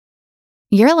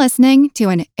You're listening to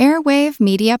an Airwave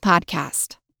Media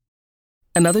Podcast.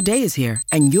 Another day is here,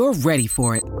 and you're ready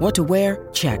for it. What to wear?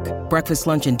 Check. Breakfast,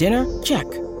 lunch, and dinner? Check.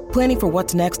 Planning for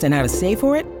what's next and how to save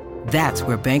for it? That's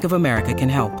where Bank of America can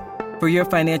help. For your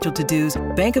financial to-dos,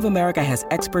 Bank of America has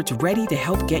experts ready to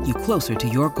help get you closer to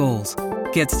your goals.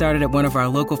 Get started at one of our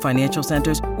local financial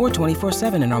centers or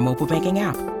 24/7 in our mobile banking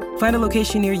app. Find a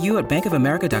location near you at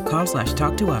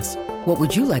bankofamerica.com/talktous. What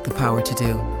would you like the power to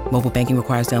do? Mobile banking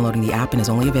requires downloading the app and is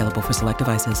only available for select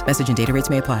devices. Message and data rates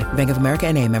may apply. Bank of America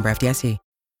N.A., member FDIC.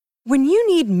 When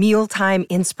you need mealtime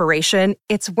inspiration,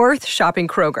 it's worth shopping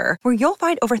Kroger, where you'll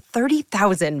find over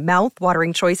 30,000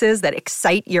 mouth-watering choices that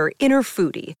excite your inner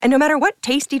foodie. And no matter what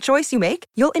tasty choice you make,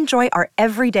 you'll enjoy our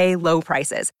everyday low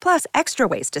prices, plus extra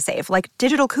ways to save, like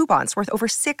digital coupons worth over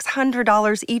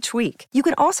 $600 each week. You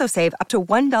can also save up to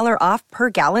 $1 off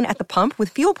per gallon at the pump with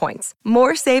fuel points.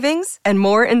 More savings and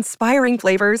more inspiring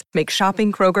flavors make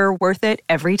shopping Kroger worth it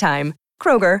every time.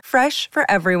 Kroger, fresh for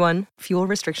everyone. Fuel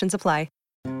restrictions apply.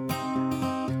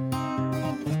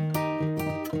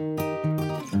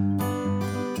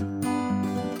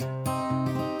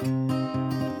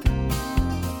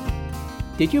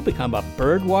 Did you become a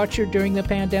bird watcher during the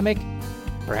pandemic?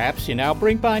 Perhaps you now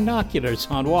bring binoculars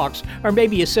on walks, or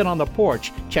maybe you sit on the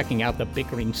porch checking out the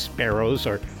bickering sparrows,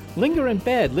 or linger in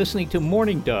bed listening to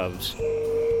mourning doves.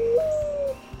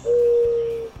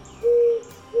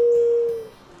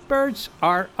 Birds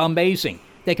are amazing.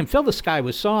 They can fill the sky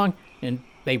with song, and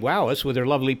they wow us with their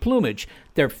lovely plumage.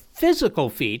 Their physical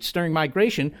feats during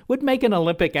migration would make an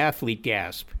Olympic athlete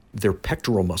gasp. Their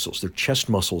pectoral muscles, their chest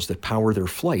muscles that power their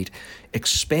flight,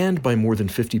 expand by more than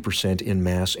 50% in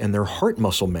mass, and their heart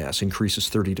muscle mass increases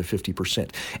 30 to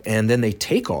 50%. And then they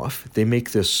take off. They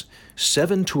make this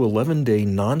 7 to 11 day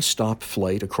nonstop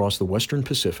flight across the Western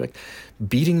Pacific,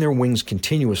 beating their wings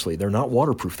continuously. They're not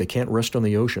waterproof. They can't rest on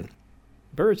the ocean.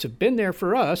 Birds have been there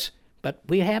for us, but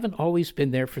we haven't always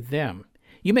been there for them.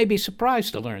 You may be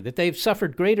surprised to learn that they've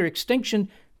suffered greater extinction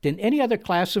than any other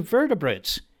class of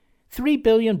vertebrates. 3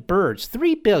 billion birds,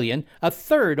 3 billion, a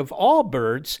third of all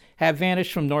birds, have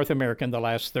vanished from North America in the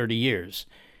last 30 years.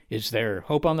 Is there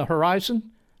hope on the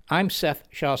horizon? I'm Seth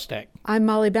Shostak. I'm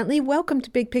Molly Bentley. Welcome to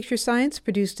Big Picture Science,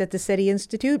 produced at the SETI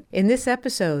Institute. In this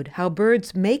episode, how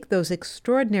birds make those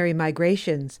extraordinary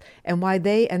migrations and why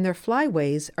they and their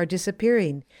flyways are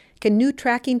disappearing. Can new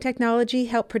tracking technology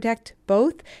help protect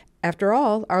both? After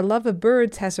all, our love of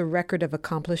birds has a record of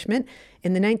accomplishment.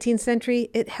 In the 19th century,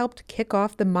 it helped kick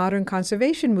off the modern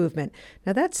conservation movement.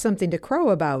 Now that's something to crow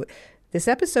about. This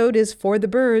episode is for the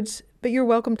birds, but you're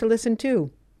welcome to listen too.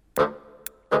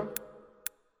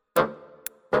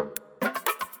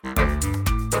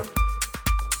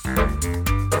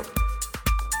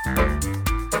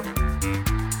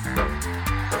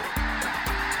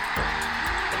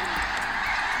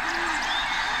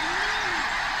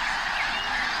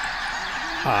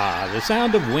 The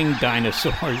sound of winged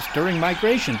dinosaurs during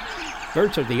migration.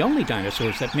 Birds are the only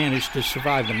dinosaurs that managed to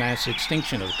survive the mass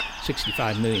extinction of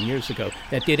 65 million years ago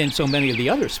that did in so many of the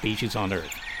other species on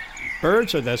Earth.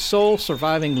 Birds are the sole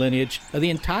surviving lineage of the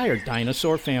entire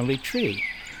dinosaur family tree.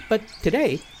 But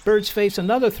today, birds face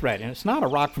another threat, and it's not a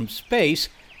rock from space,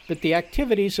 but the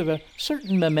activities of a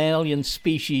certain mammalian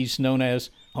species known as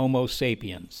Homo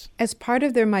sapiens. As part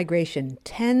of their migration,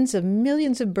 tens of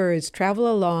millions of birds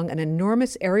travel along an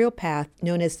enormous aerial path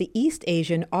known as the East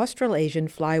Asian Australasian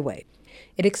Flyway.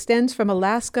 It extends from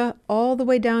Alaska all the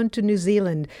way down to New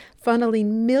Zealand,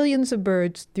 funneling millions of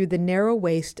birds through the narrow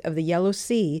waist of the Yellow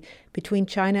Sea between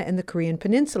China and the Korean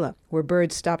Peninsula, where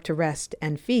birds stop to rest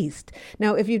and feast.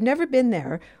 Now, if you've never been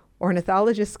there,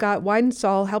 ornithologist Scott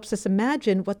Weidensaul helps us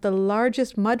imagine what the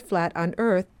largest mudflat on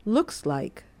Earth looks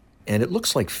like. And it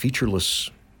looks like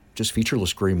featureless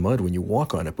gray mud when you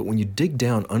walk on it. But when you dig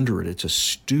down under it, it's a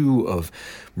stew of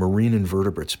marine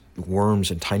invertebrates, worms,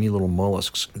 and tiny little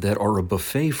mollusks that are a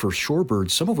buffet for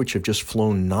shorebirds, some of which have just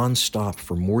flown nonstop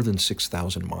for more than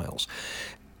 6,000 miles.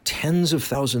 Tens of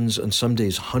thousands, and some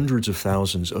days hundreds of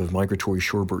thousands of migratory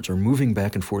shorebirds are moving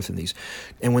back and forth in these.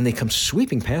 And when they come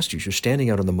sweeping past you, you're standing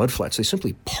out on the mudflats, they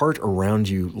simply part around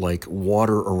you like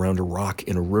water around a rock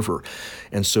in a river.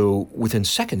 And so within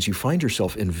seconds, you find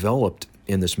yourself enveloped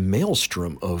in this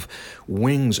maelstrom of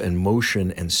wings and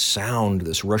motion and sound,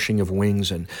 this rushing of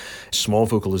wings and small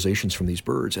vocalizations from these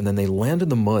birds. And then they land in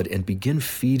the mud and begin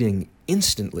feeding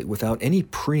instantly without any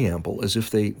preamble, as if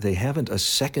they haven't a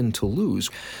second to lose.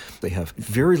 They have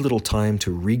very little time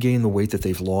to regain the weight that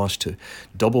they've lost, to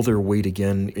double their weight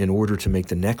again in order to make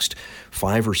the next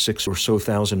 5 or 6 or so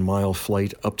thousand mile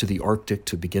flight up to the Arctic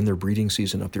to begin their breeding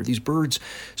season up there. These birds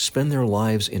spend their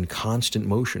lives in constant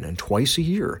motion, and twice a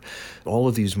year, all all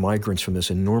of these migrants from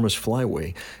this enormous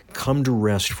flyway come to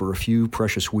rest for a few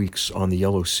precious weeks on the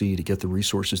Yellow Sea to get the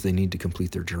resources they need to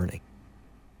complete their journey.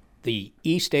 The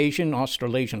East Asian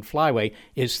Australasian flyway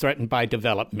is threatened by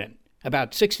development.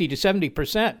 About 60 to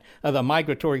 70% of the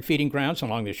migratory feeding grounds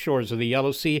along the shores of the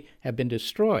Yellow Sea have been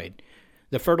destroyed.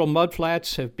 The fertile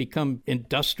mudflats have become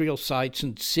industrial sites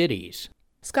and cities.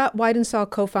 Scott Weidensaul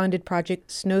co-founded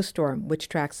Project Snowstorm, which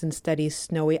tracks and studies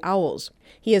snowy owls.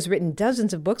 He has written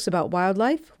dozens of books about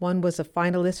wildlife. One was a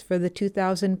finalist for the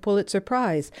 2000 Pulitzer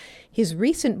Prize. His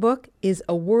recent book is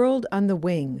A World on the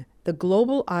Wing, The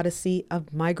Global Odyssey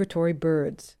of Migratory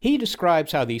Birds. He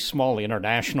describes how these small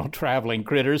international traveling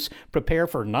critters prepare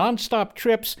for nonstop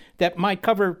trips that might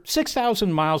cover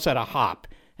 6,000 miles at a hop,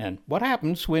 and what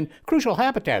happens when crucial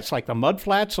habitats like the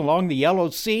mudflats along the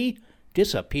Yellow Sea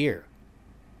disappear.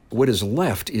 What is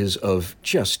left is of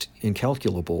just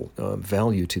incalculable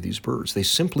value to these birds. They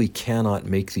simply cannot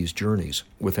make these journeys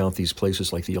without these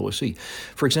places like the Yellow Sea.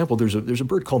 For example, there's a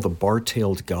bird called the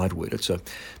bar-tailed godwit. It's a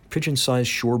pigeon-sized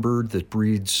shorebird that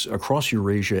breeds across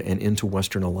Eurasia and into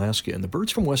western Alaska. And the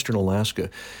birds from western Alaska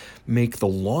make the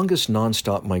longest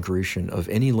nonstop migration of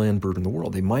any land bird in the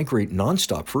world. They migrate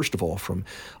nonstop, first of all, from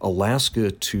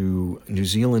Alaska to New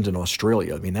Zealand and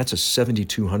Australia. I mean, that's a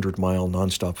 7,200-mile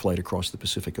nonstop flight across the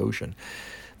Pacific Ocean.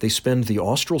 They spend the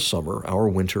austral summer, our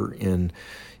winter, in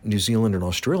New Zealand and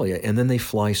Australia, and then they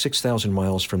fly 6,000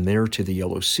 miles from there to the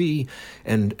Yellow Sea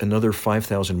and another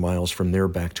 5,000 miles from there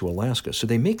back to Alaska. So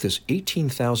they make this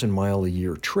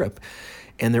 18,000-mile-a-year trip.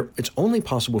 And it's only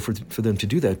possible for them to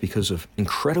do that because of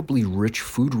incredibly rich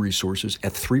food resources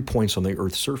at 3 points on the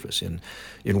Earth's surface,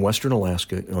 in western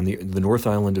Alaska, on the North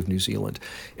Island of New Zealand,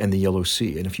 and the Yellow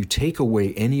Sea. And if you take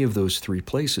away any of those 3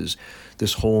 places,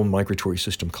 this whole migratory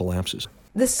system collapses.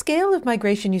 The scale of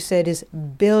migration, you said, is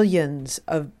billions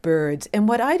of birds. And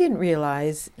what I didn't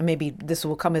realize, maybe this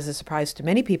will come as a surprise to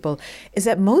many people, is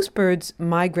that most birds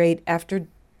migrate after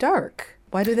dark.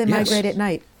 Why do they migrate at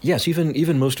night? Yes,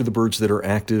 even most of the birds that are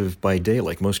active by day,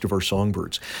 like most of our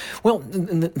songbirds. Well,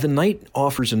 the night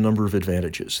offers a number of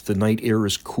advantages. The night air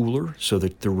is cooler, so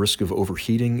that the risk of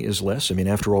overheating is less. I mean,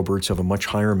 after all, birds have a much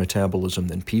higher metabolism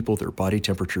than people. Their body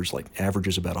temperatures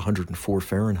averages about 104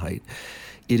 Fahrenheit.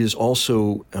 It is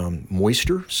also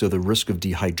moister, so the risk of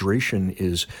dehydration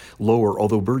is lower,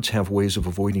 although birds have ways of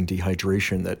avoiding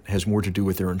dehydration that has more to do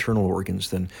with their internal organs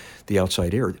than the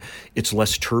outside air. It's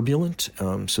less turbulent,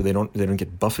 so they don't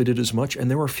get buffeted as much, and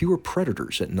there are fewer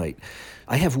predators at night.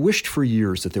 I have wished for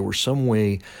years that there were some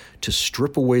way to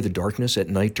strip away the darkness at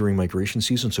night during migration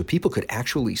season so people could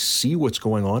actually see what's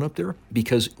going on up there,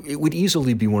 because it would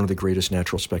easily be one of the greatest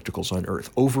natural spectacles on Earth.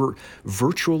 Over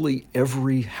virtually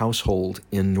every household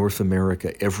in North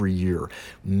America every year,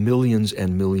 millions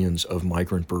and millions of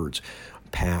migrant birds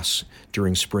pass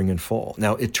during spring and fall.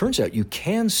 Now, it turns out you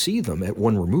can see them, at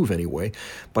one remove anyway,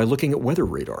 by looking at weather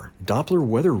radar. Doppler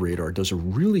weather radar does a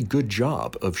really good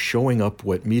job of showing up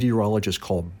what meteorologists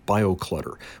call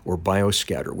bioclutter or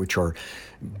bioscatter, which are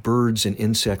birds and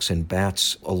insects and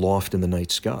bats aloft in the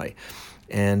night sky.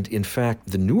 And in fact,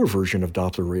 the newer version of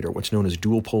Doppler radar, what's known as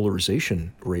dual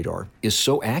polarization radar, is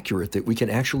so accurate that we can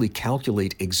actually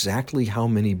calculate exactly how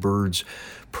many birds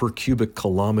per cubic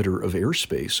kilometer of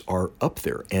airspace are up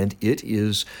there. And it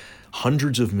is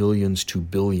hundreds of millions to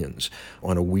billions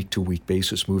on a week-to-week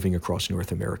basis moving across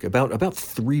North America. About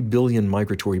 3 billion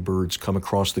migratory birds come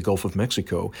across the Gulf of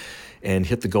Mexico and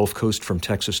hit the Gulf Coast from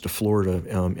Texas to Florida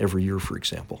every year, for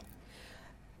example.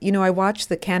 You know, I watch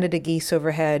the Canada geese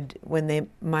overhead when they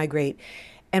migrate,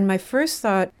 and my first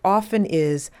thought often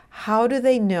is, how do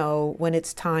they know when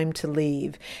it's time to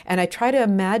leave? And I try to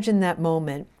imagine that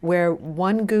moment where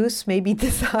one goose maybe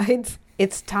decides,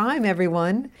 it's time,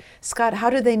 everyone. Scott, how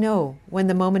do they know when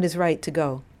the moment is right to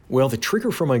go? Well, the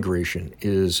trigger for migration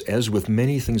is, as with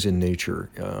many things in nature,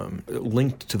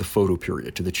 linked to the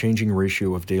photoperiod, to the changing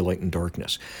ratio of daylight and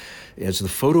darkness. As the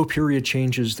photoperiod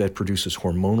changes, that produces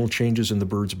hormonal changes in the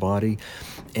bird's body.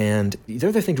 And the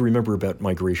other thing to remember about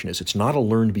migration is it's not a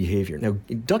learned behavior. Now,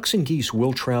 ducks and geese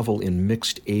will travel in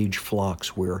mixed age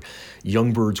flocks where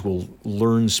young birds will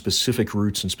learn specific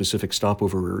routes and specific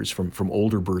stopover areas from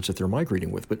older birds that they're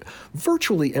migrating with. But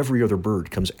virtually every other bird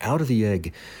comes out of the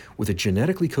egg with a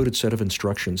genetically coded set of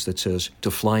instructions that says to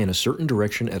fly in a certain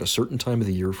direction at a certain time of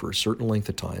the year for a certain length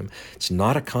of time. It's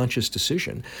not a conscious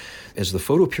decision. As the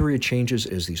photoperiod changes,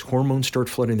 as these hormones start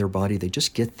flooding their body, they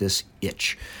just get this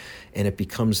itch, and it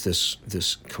becomes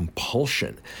this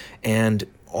compulsion. And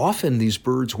often these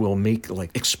birds will make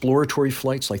exploratory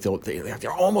flights,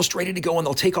 they're almost ready to go and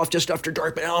they'll take off just after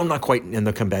dark, but not quite, and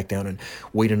they'll come back down and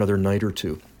wait another night or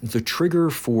two. The trigger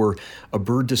for a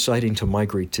bird deciding to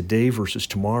migrate today versus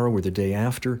tomorrow or the day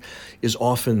after is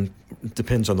often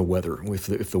depends on the weather.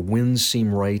 If the winds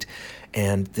seem right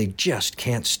and they just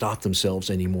can't stop themselves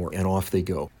anymore, and off they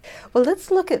go. Well, let's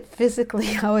look at physically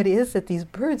how it is that these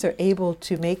birds are able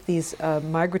to make these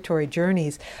migratory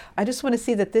journeys. I just want to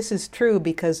see that this is true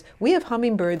because we have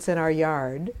hummingbirds in our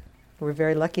yard. We're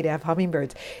very lucky to have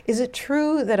hummingbirds. Is it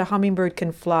true that a hummingbird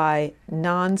can fly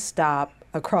nonstop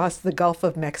across the Gulf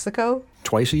of Mexico?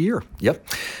 Twice a year, yep.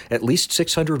 At least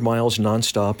 600 miles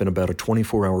nonstop in about a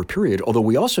 24-hour period. Although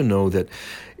we also know that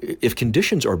if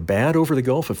conditions are bad over the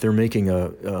Gulf, if they're making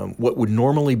what would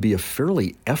normally be a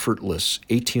fairly effortless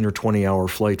 18 or 20-hour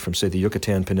flight from, say, the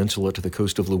Yucatan Peninsula to the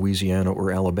coast of Louisiana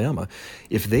or Alabama,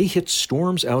 if they hit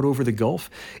storms out over the Gulf,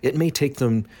 it may take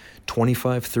them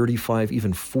 25, 35,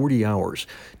 even 40 hours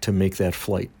to make that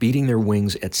flight, beating their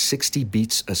wings at 60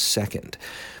 beats a second.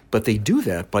 But they do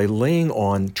that by laying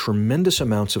on tremendous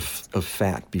amounts of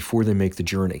fat before they make the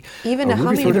journey. Even a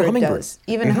hummingbird does.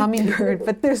 Even a hummingbird,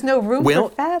 but there's no room for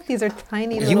fat. These are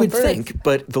tiny little birds. You would think,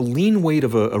 but the lean weight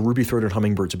of a ruby-throated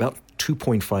hummingbird is about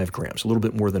 2.5 grams, a little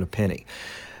bit more than a penny.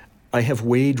 I have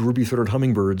weighed ruby-throated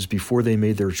hummingbirds before they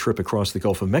made their trip across the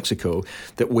Gulf of Mexico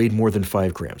that weighed more than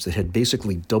 5 grams, that had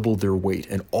basically doubled their weight.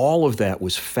 And all of that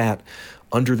was fat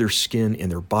under their skin, in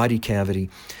their body cavity.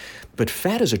 But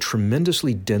fat is a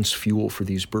tremendously dense fuel for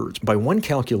these birds. By one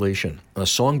calculation, a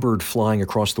songbird flying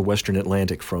across the western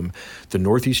Atlantic from the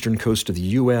northeastern coast of the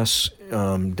U.S.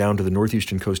 Down to the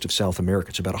northeastern coast of South America,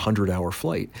 it's about a 100-hour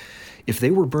flight. If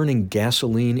they were burning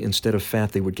gasoline instead of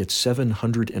fat, they would get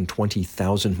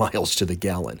 720,000 miles to the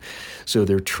gallon. So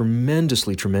they're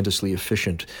tremendously, tremendously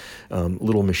efficient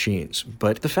little machines.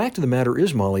 But the fact of the matter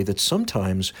is, Molly, that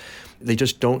sometimes they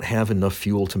just don't have enough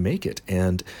fuel to make it.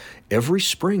 And every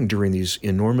spring during these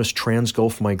enormous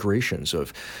trans-Gulf migrations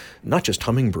of not just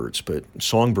hummingbirds, but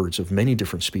songbirds of many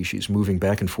different species moving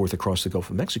back and forth across the Gulf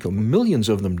of Mexico, millions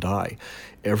of them die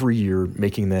every year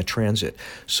making that transit.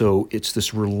 So it's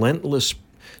this relentless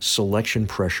selection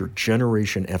pressure,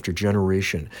 generation after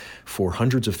generation, for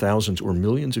hundreds of thousands or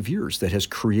millions of years that has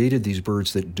created these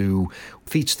birds that do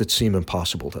feats that seem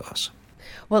impossible to us.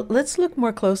 Well, let's look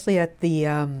more closely at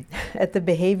the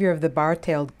behavior of the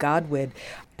bar-tailed godwit.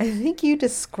 I think you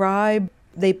describe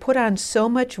they put on so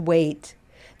much weight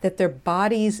that their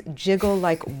bodies jiggle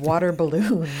like water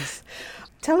balloons.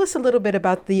 Tell us a little bit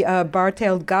about the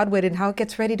bar-tailed godwit and how it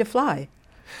gets ready to fly.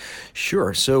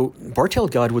 Sure. So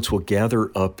bar-tailed godwits will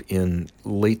gather up in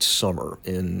late summer,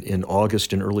 in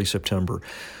August and early September,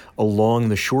 along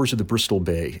the shores of the Bristol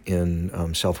Bay in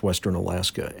southwestern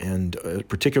Alaska, and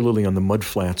particularly on the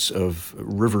mudflats of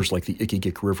rivers like the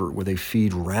Ikigik River, where they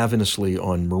feed ravenously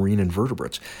on marine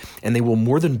invertebrates. And they will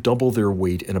more than double their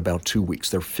weight in about 2 weeks.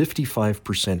 They're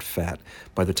 55% fat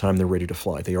by the time they're ready to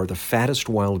fly. They are the fattest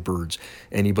wild birds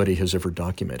anybody has ever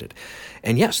documented.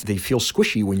 And yes, they feel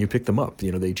squishy when you pick them up.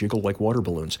 You know, they jiggle like water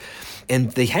balloons.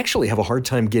 And they actually have a hard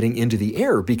time getting into the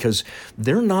air because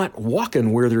they're not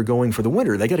walking where they're going for the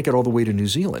winter. They got to get all the way to New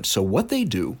Zealand. So what they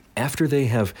do, after they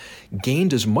have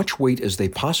gained as much weight as they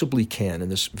possibly can in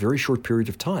this very short period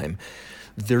of time,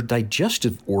 their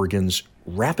digestive organs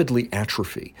rapidly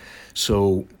atrophy.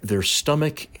 So their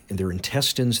stomach and their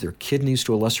intestines, their kidneys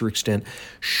to a lesser extent,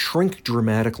 shrink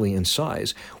dramatically in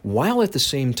size, while at the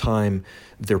same time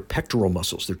their pectoral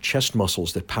muscles, their chest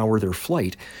muscles that power their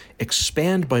flight,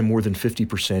 expand by more than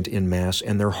 50% in mass,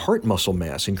 and their heart muscle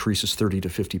mass increases 30 to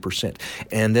 50%.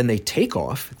 And then they take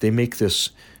off. They make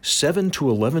this 7 to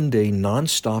 11 day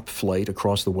nonstop flight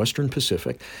across the Western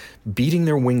Pacific, beating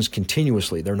their wings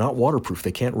continuously. They're not waterproof.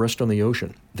 They can't rest on the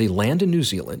ocean. They land in New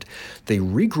Zealand. They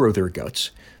regrow their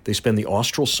guts. They spend the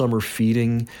austral summer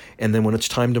feeding, and then when it's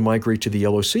time to migrate to the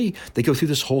Yellow Sea, they go through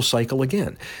this whole cycle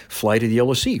again. Fly to the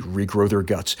Yellow Sea, regrow their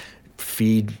guts,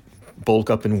 feed, bulk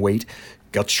up in weight,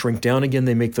 guts shrink down again,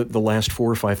 they make the last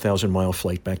 4,000 or 5,000 mile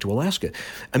flight back to Alaska.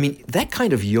 I mean, that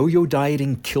kind of yo-yo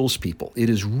dieting kills people. It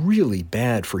is really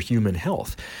bad for human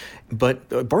health.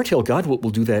 But bar-tailed godwit will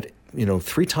do that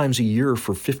 3 times a year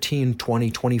for 15,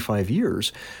 20, 25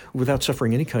 years without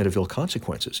suffering any kind of ill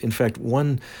consequences. In fact,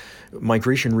 one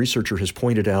migration researcher has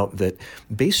pointed out that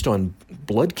based on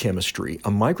blood chemistry,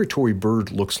 a migratory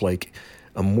bird looks like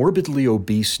a morbidly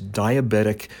obese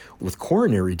diabetic with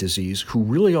coronary disease who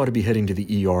really ought to be heading to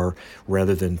the ER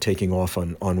rather than taking off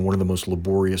on one of the most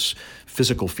laborious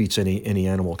physical feats any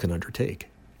animal can undertake.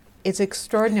 It's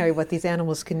extraordinary what these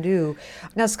animals can do.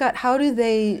 Now, Scott, how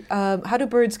do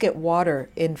birds get water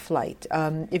in flight?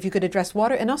 If you could address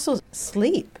water and also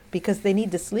sleep, because they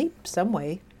need to sleep some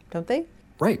way, don't they?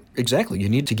 Right, exactly. You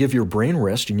need to give your brain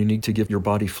rest and you need to give your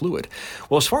body fluid.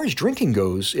 Well, as far as drinking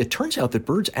goes, it turns out that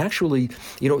birds actually,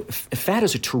 fat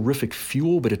is a terrific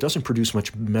fuel, but it doesn't produce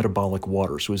much metabolic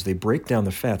water. So as they break down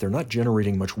the fat, they're not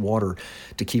generating much water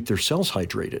to keep their cells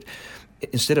hydrated.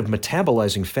 Instead of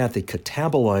metabolizing fat, they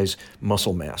catabolize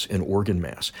muscle mass and organ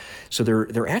mass. So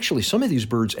they're actually, some of these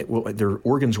birds, their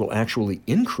organs will actually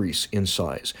increase in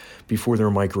size before their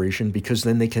migration, because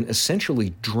then they can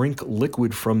essentially drink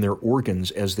liquid from their organs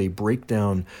as they break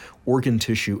down organ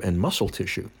tissue and muscle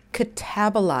tissue.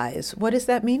 Catabolize, what does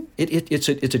that mean? It's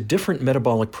a different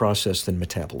metabolic process than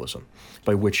metabolism,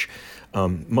 by which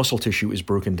muscle tissue is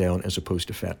broken down as opposed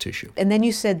to fat tissue. And then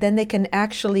you said then they can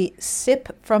actually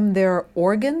sip from their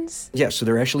organs? Yes, so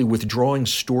they're actually withdrawing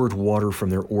stored water from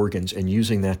their organs and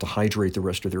using that to hydrate the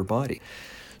rest of their body.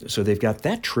 So they've got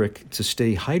that trick to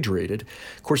stay hydrated.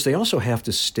 Of course, they also have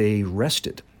to stay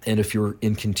rested. And if you're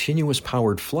in continuous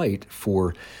powered flight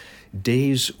for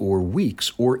days or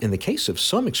weeks, or in the case of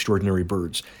some extraordinary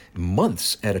birds,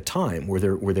 months at a time, where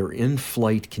they're in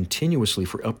flight continuously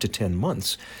for up to 10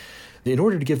 months, in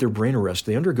order to give their brain a rest,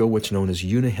 they undergo what's known as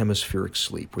unihemispheric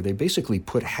sleep, where they basically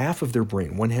put half of their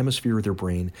brain, one hemisphere of their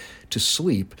brain, to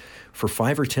sleep for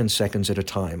 5 or 10 seconds at a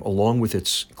time, along with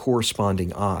its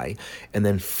corresponding eye, and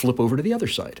then flip over to the other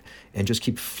side, and just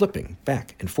keep flipping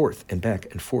back and forth, and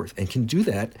can do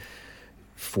that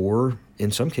for, in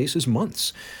some cases,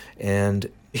 months. And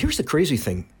here's the crazy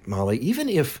thing, Molly, even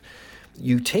if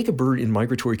you take a bird in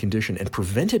migratory condition and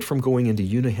prevent it from going into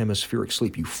unihemispheric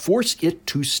sleep, you force it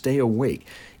to stay awake,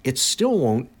 it still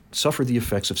won't suffer the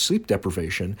effects of sleep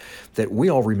deprivation that we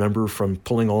all remember from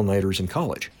pulling all-nighters in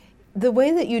college. The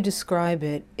way that you describe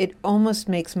it, it almost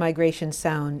makes migration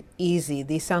sound easy.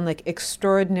 These sound like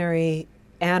extraordinary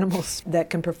animals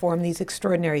that can perform these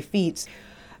extraordinary feats.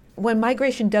 When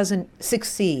migration doesn't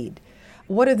succeed,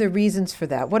 what are the reasons for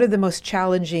that? What are the most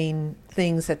challenging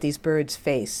things that these birds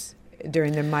face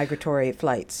during their migratory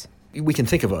flights? We can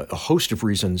think of a host of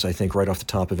reasons, I think, right off the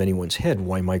top of anyone's head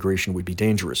why migration would be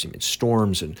dangerous. I mean,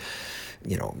 storms and,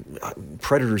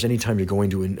 predators anytime you're going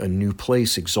to a new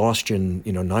place, exhaustion,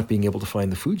 not being able to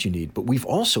find the food you need. But we've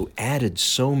also added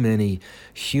so many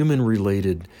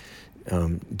human-related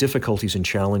difficulties and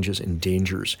challenges and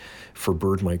dangers for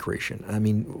bird migration. I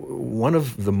mean, one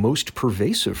of the most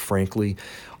pervasive, frankly,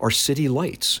 are city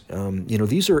lights.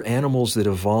 These are animals that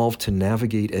evolved to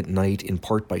navigate at night in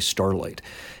part by starlight.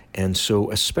 And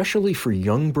so especially for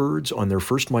young birds on their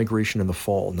first migration in the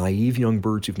fall, naive young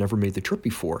birds who've never made the trip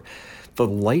before, the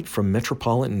light from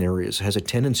metropolitan areas has a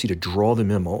tendency to draw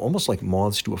them in, almost like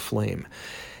moths to a flame.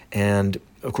 And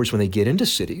of course, when they get into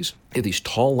cities, they have these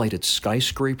tall lighted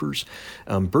skyscrapers.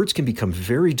 Birds can become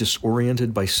very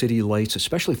disoriented by city lights,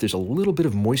 especially if there's a little bit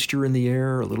of moisture in the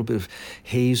air, a little bit of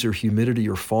haze or humidity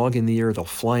or fog in the air. They'll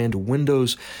fly into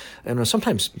windows. And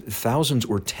sometimes thousands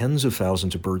or tens of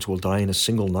thousands of birds will die in a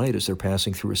single night as they're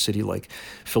passing through a city like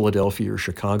Philadelphia or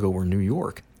Chicago or New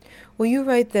York. Well, you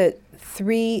write that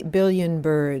 3 billion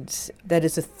birds, that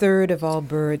is a third of all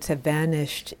birds, have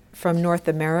vanished from North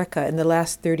America in the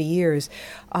last 30 years.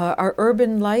 Are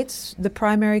urban lights the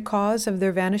primary cause of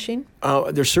their vanishing?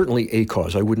 They're certainly a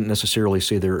cause. I wouldn't necessarily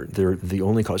say they're the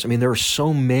only cause. I mean, there are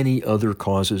so many other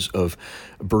causes of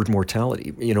bird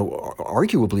mortality.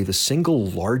 Arguably the single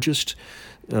largest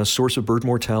source of bird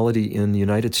mortality in the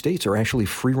United States are actually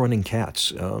free-running cats.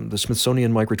 The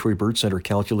Smithsonian Migratory Bird Center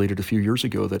calculated a few years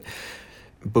ago that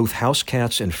both house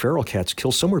cats and feral cats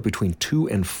kill somewhere between 2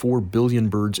 and 4 billion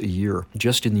birds a year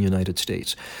just in the United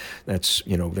States. That's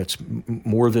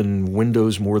more than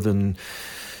windows, more than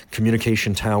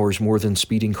communication towers, more than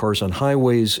speeding cars on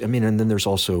highways. I mean, and then there's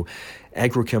also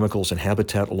agrochemicals and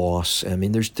habitat loss. I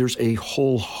mean, there's a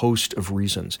whole host of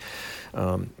reasons.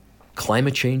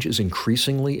 Climate change is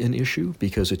increasingly an issue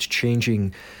because it's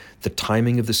changing the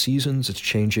timing of the seasons. It's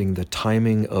changing the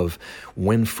timing of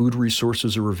when food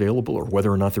resources are available or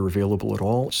whether or not they're available at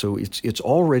all. So it's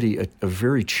already a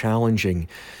very challenging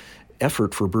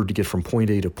effort for a bird to get from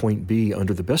point A to point B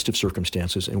under the best of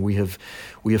circumstances, and we have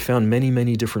found many,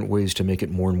 many different ways to make it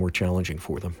more and more challenging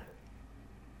for them.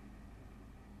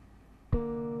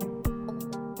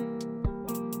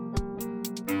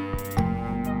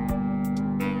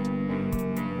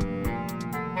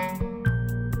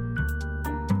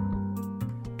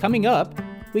 Coming up,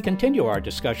 we continue our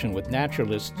discussion with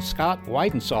naturalist Scott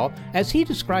Weidensaul as he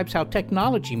describes how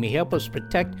technology may help us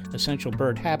protect essential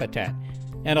bird habitat,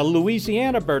 and a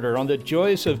Louisiana birder on the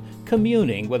joys of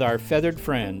communing with our feathered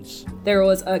friends. There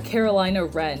was a Carolina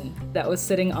wren that was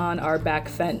sitting on our back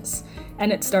fence,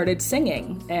 and it started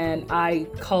singing, and I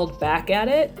called back at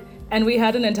it, and we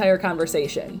had an entire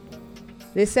conversation.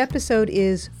 This episode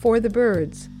is For the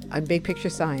Birds on Big Picture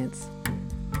Science.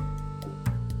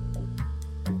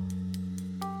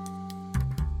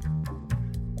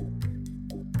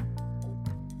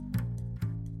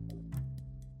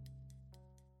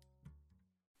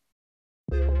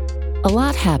 A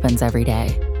lot happens every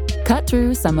day. Cut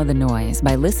through some of the noise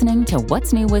by listening to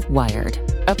What's New with Wired,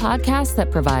 a podcast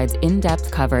that provides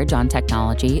in-depth coverage on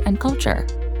technology and culture.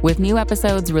 With new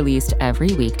episodes released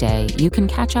every weekday, you can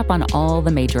catch up on all the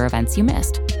major events you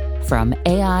missed. From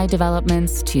AI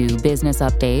developments to business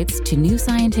updates to new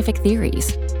scientific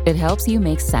theories, it helps you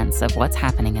make sense of what's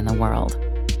happening in the world.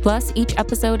 Plus, each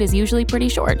episode is usually pretty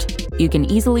short. You can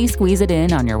easily squeeze it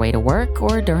in on your way to work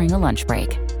or during a lunch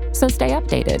break. So stay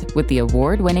updated with the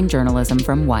award-winning journalism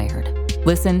from Wired.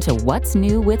 Listen to What's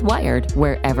New with Wired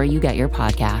wherever you get your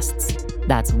podcasts.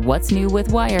 That's What's New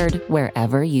with Wired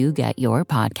wherever you get your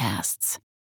podcasts.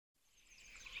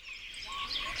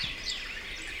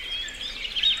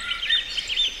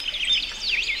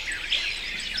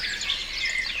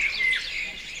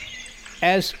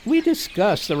 As we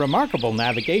discuss the remarkable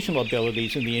navigational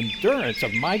abilities and the endurance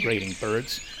of migrating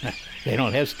birds, they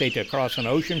don't hesitate to cross an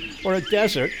ocean or a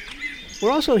desert.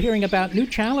 We're also hearing about new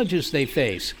challenges they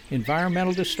face,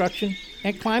 environmental destruction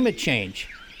and climate change.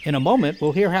 In a moment,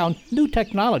 we'll hear how new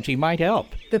technology might help.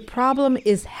 The problem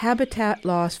is habitat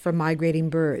loss for migrating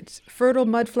birds. Fertile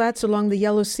mudflats along the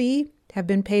Yellow Sea have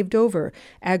been paved over.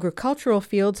 Agricultural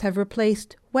fields have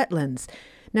replaced wetlands.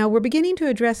 Now, we're beginning to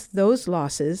address those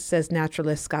losses, says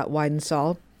naturalist Scott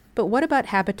Weidensaul. But what about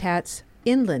habitats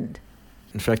inland?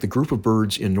 In fact, the group of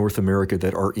birds in North America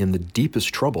that are in the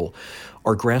deepest trouble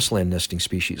are grassland nesting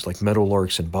species like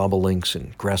meadowlarks and bobolinks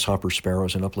and grasshopper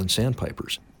sparrows and upland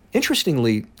sandpipers.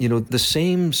 Interestingly, the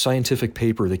same scientific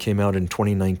paper that came out in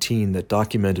 2019 that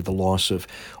documented the loss of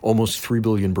almost 3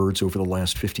 billion birds over the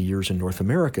last 50 years in North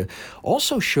America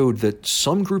also showed that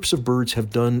some groups of birds have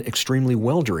done extremely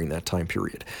well during that time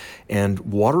period. And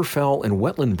waterfowl and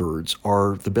wetland birds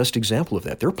are the best example of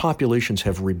that. Their populations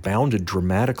have rebounded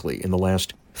dramatically in the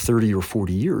last 30 or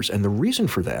 40 years. And the reason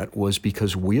for that was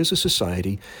because we as a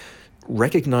society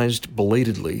recognized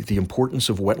belatedly the importance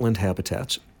of wetland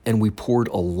habitats, and we poured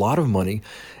a lot of money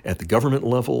at the government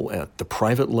level, at the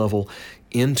private level,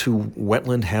 into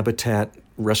wetland habitat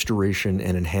restoration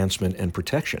and enhancement and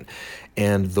protection.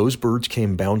 And those birds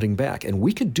came bounding back. And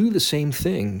we could do the same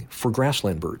thing for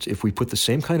grassland birds if we put the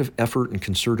same kind of effort and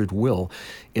concerted will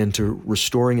into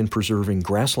restoring and preserving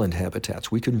grassland habitats.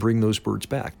 We can bring those birds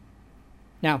back.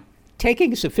 Now,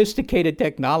 taking sophisticated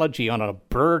technology on a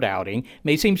bird outing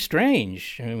may seem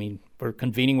strange. We're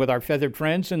convening with our feathered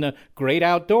friends in the great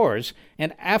outdoors,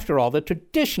 and after all, the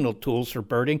traditional tools for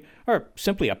birding are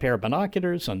simply a pair of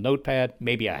binoculars, a notepad,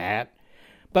 maybe a hat.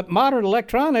 But modern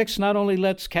electronics not only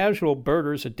lets casual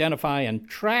birders identify and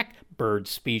track bird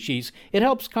species, it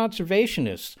helps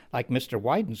conservationists like Mr.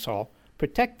 Weidensaul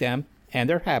protect them and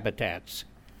their habitats.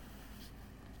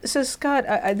 So, Scott,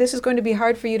 this is going to be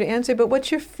hard for you to answer, but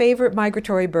what's your favorite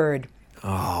migratory bird?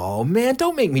 Oh, man,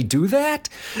 don't make me do that.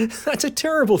 That's a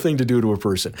terrible thing to do to a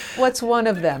person. What's one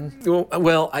of them?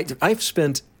 Well, I've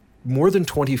spent more than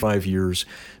 25 years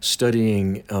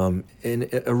studying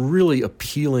a really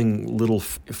appealing little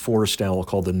forest owl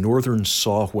called the northern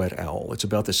saw-whet owl. It's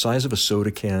about the size of a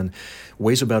soda can,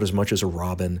 weighs about as much as a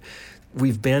robin.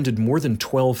 We've banded more than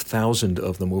 12,000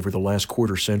 of them over the last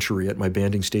quarter century at my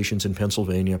banding stations in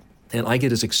Pennsylvania. And I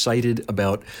get as excited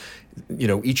about,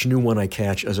 each new one I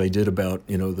catch as I did about,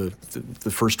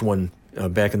 the first one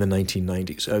back in the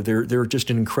 1990s. They're just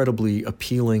an incredibly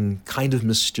appealing, kind of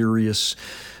mysterious,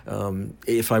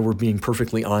 if I were being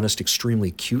perfectly honest,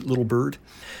 extremely cute little bird.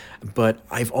 But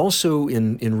I've also,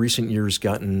 in recent years,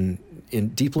 gotten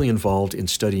deeply involved in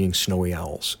studying snowy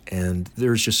owls. And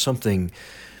there's just something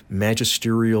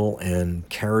magisterial and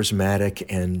charismatic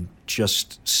and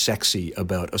just sexy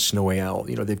about a snowy owl.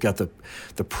 They've got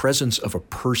the presence of a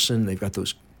person. They've got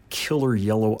those killer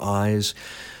yellow eyes,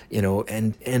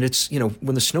 and it's,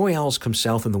 when the snowy owls come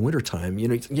south in the wintertime,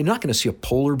 you're not going to see a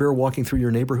polar bear walking through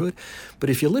your neighborhood. But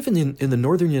if you live in the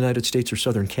northern United States or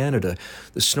southern Canada,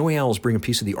 the snowy owls bring a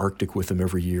piece of the Arctic with them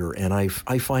every year. And I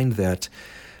find that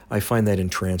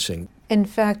entrancing. In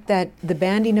fact, that the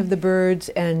banding of the birds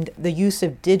and the use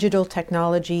of digital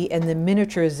technology and the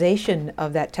miniaturization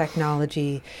of that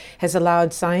technology has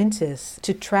allowed scientists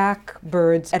to track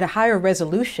birds at a higher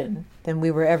resolution than we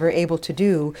were ever able to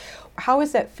do. How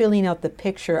is that filling out the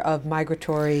picture of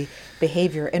migratory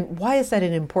behavior, and why is that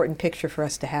an important picture for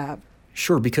us to have?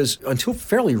 Sure, because until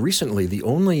fairly recently, the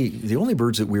only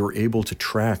birds that we were able to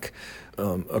track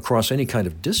across any kind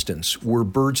of distance were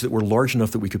birds that were large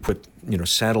enough that we could put,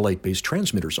 satellite-based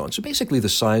transmitters on. So basically the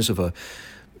size of a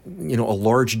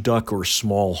large duck or a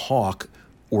small hawk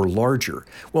or larger.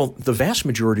 Well, the vast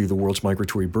majority of the world's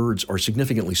migratory birds are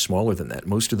significantly smaller than that.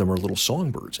 Most of them are little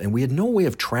songbirds, and we had no way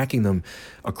of tracking them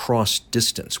across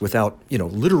distance without,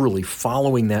 literally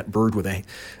following that bird with a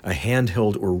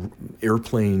handheld or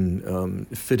airplane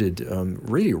fitted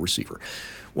radio receiver.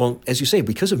 Well, as you say,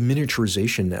 because of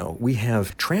miniaturization now, we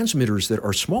have transmitters that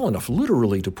are small enough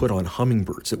literally to put on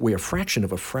hummingbirds that weigh a fraction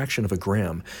of a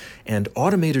gram, and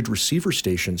automated receiver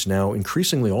stations now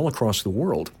increasingly all across the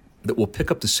world that will pick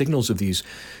up the signals of these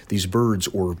birds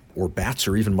or bats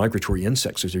or even migratory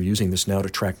insects, as they're using this now to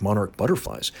track monarch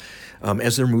butterflies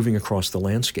as they're moving across the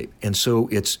landscape. And so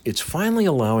it's finally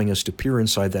allowing us to peer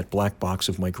inside that black box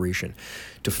of migration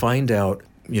to find out,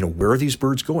 where are these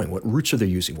birds going? What routes are they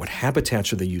using? What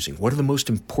habitats are they using? What are the most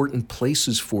important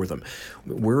places for them?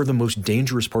 Where are the most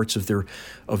dangerous parts of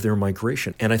their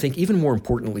migration? And I think even more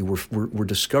importantly, we're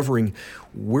discovering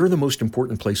where the most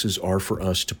important places are for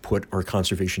us to put our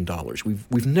conservation dollars.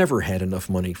 We've never had enough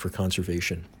money for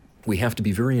conservation. We have to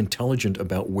be very intelligent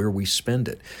about where we spend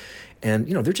it. And,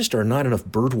 there just are not enough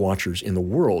bird watchers in the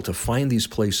world to find these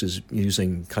places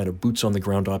using kind of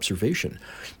boots-on-the-ground observation.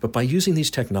 But by using these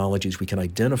technologies, we can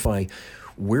identify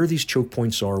where these choke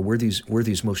points are, where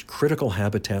these most critical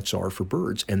habitats are for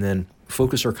birds, and then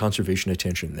focus our conservation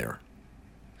attention there.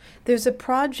 There's a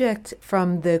project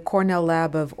from the Cornell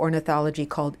Lab of Ornithology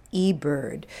called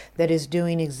eBird that is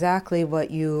doing exactly what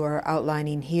you are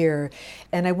outlining here.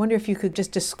 And I wonder if you could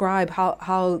just describe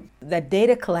how that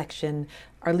data collection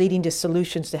are leading to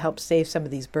solutions to help save some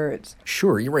of these birds.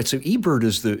 Sure, you're right. So eBird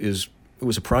it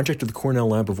was a project of the Cornell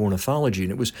Lab of Ornithology,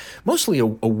 and it was mostly a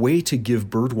way to give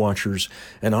bird watchers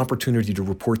an opportunity to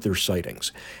report their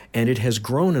sightings. And it has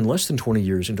grown in less than 20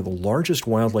 years into the largest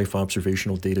wildlife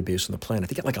observational database on the planet.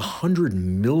 They get like 100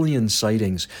 million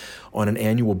sightings on an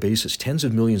annual basis, tens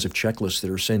of millions of checklists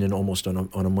that are sent in almost on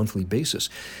a monthly basis,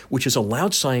 which has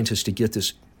allowed scientists to get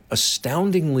this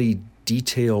astoundingly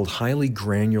detailed, highly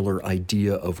granular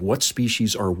idea of what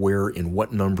species are where in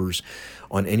what numbers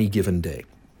on any given day.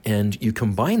 And you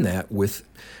combine that with,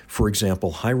 for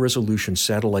example, high-resolution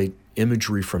satellite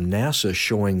imagery from NASA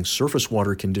showing surface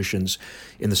water conditions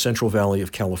in the Central Valley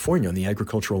of California, on the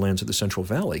agricultural lands of the Central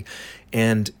Valley.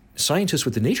 And scientists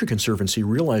with the Nature Conservancy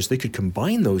realized they could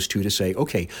combine those two to say,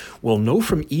 okay, we'll know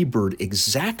from eBird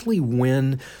exactly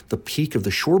when the peak of the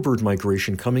shorebird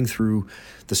migration coming through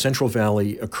the Central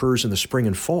Valley occurs in the spring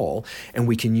and fall, and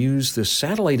we can use the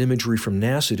satellite imagery from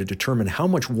NASA to determine how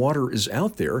much water is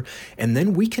out there, and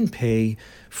then we can pay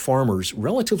farmers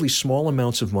relatively small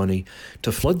amounts of money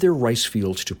to flood their rice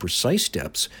fields to precise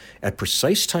depths at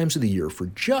precise times of the year for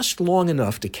just long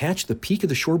enough to catch the peak of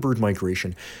the shorebird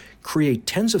migration, create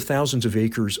tens of thousands of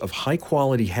acres of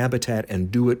high-quality habitat,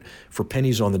 and do it for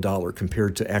pennies on the dollar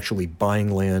compared to actually buying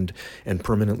land and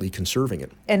permanently conserving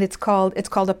it. And it's called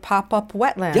a pop-up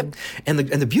wetland. Yep. And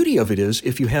the beauty of it is,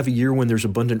 if you have a year when there's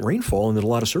abundant rainfall and there's a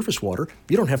lot of surface water,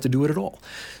 you don't have to do it at all.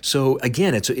 So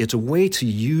again, it's a way to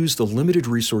use the limited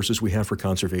resources we have for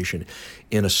conservation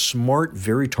in a smart,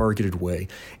 very targeted way,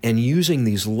 and using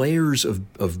these layers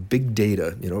of big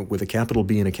data, with a capital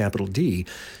B and a capital D,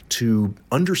 to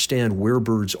understand where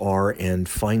birds are and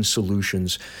find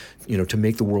solutions, to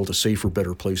make the world a safer,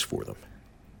 better place for them.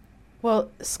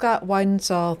 Well, Scott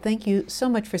Weidensaul, thank you so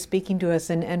much for speaking to us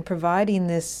and providing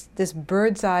this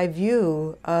bird's eye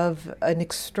view of an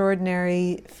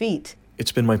extraordinary feat.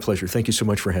 It's been my pleasure. Thank you so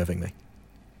much for having me.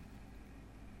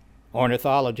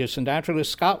 Ornithologist and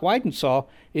naturalist Scott Weidensaul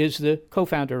is the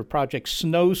co-founder of Project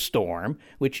Snowstorm,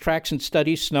 which tracks and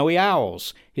studies snowy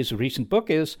owls. His recent book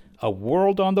is A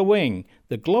World on the Wing,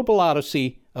 The Global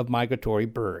Odyssey of Migratory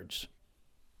Birds.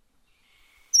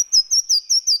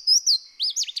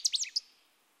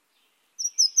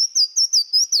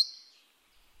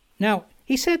 Now,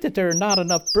 he said that there are not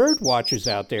enough bird watchers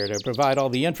out there to provide all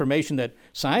the information that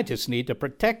scientists need to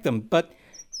protect them, but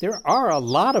there are a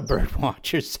lot of bird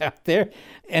watchers out there,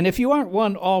 and if you aren't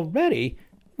one already,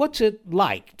 what's it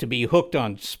like to be hooked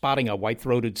on spotting a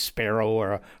white-throated sparrow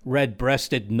or a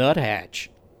red-breasted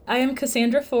nuthatch? I am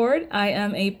Cassandra Ford. I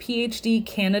am a PhD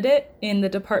candidate in the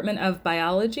Department of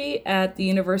Biology at the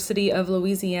University of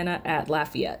Louisiana at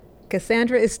Lafayette.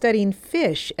 Cassandra is studying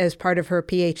fish as part of her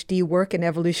PhD work in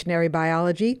evolutionary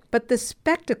biology, but the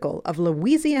spectacle of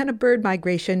Louisiana bird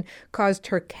migration caused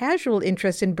her casual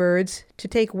interest in birds to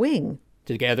take wing.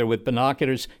 Together with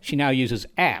binoculars, she now uses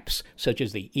apps, such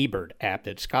as the eBird app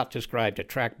that Scott described, to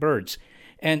track birds.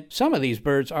 And some of these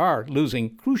birds are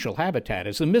losing crucial habitat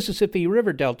as the Mississippi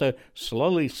River Delta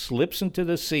slowly slips into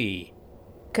the sea.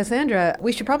 Cassandra,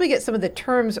 we should probably get some of the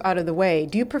terms out of the way.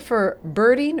 Do you prefer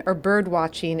birding or bird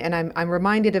watching? And I'm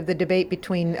reminded of the debate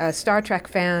between Star Trek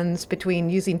fans between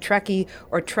using Trekkie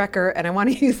or Trekker, and I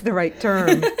want to use the right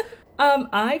term.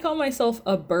 I call myself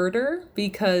a birder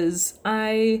because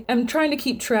I am trying to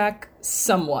keep track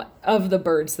somewhat of the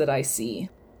birds that I see.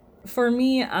 For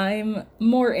me, I'm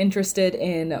more interested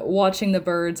in watching the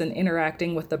birds and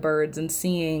interacting with the birds and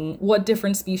seeing what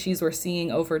different species we're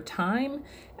seeing over time,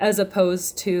 as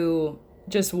opposed to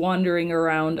just wandering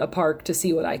around a park to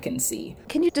see what I can see.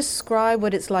 Can you describe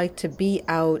what it's like to be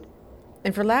out,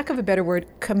 and for lack of a better word,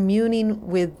 communing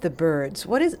with the birds?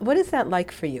 What is that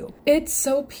like for you? It's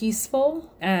so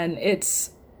peaceful, and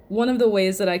it's one of the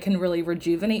ways that I can really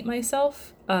rejuvenate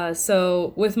myself.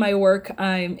 So with my work,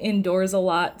 I'm indoors a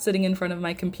lot, sitting in front of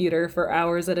my computer for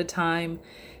hours at a time,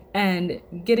 and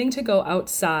getting to go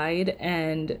outside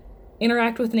and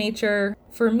interact with nature,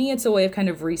 for me, it's a way of kind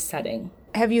of resetting.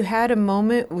 Have you had a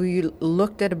moment where you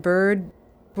looked at a bird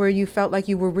where you felt like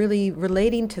you were really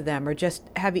relating to them, or just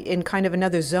having in kind of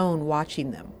another zone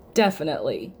watching them?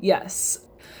 Definitely, yes.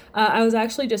 I was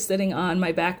actually just sitting on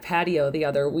my back patio the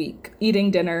other week,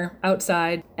 eating dinner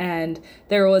outside, and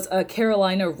there was a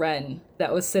Carolina wren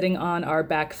that was sitting on our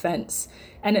back fence,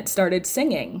 and it started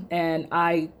singing, and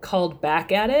I called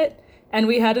back at it, and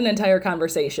we had an entire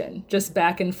conversation, just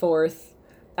back and forth.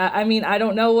 I mean, I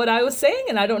don't know what I was saying,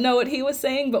 and I don't know what he was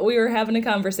saying, but we were having a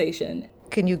conversation.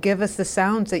 Can you give us the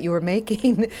sounds that you were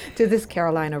making to this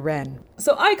Carolina wren?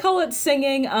 So I call it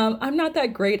singing. I'm not that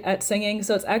great at singing,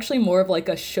 so it's actually more of like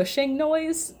a shushing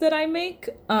noise that I make.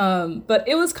 But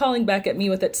it was calling back at me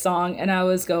with its song, and I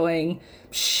was going,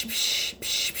 psh, psh,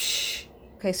 psh, psh.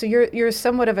 Okay, so you're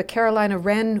somewhat of a Carolina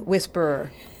wren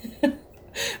whisperer.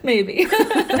 Maybe.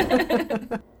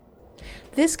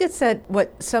 This gets at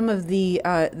what some of the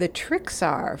tricks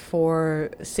are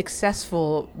for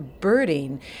successful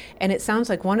birding, and it sounds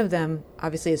like one of them,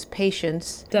 obviously, is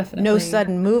patience. Definitely. No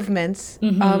sudden movements.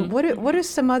 Mm-hmm. What are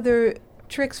some other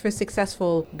tricks for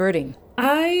successful birding?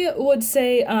 I would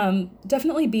say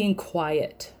definitely being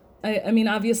quiet. I mean,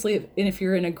 obviously, if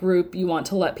you're in a group, you want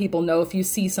to let people know if you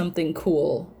see something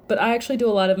cool. But I actually do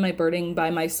a lot of my birding by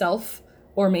myself,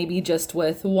 or maybe just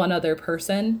with one other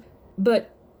person.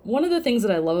 But one of the things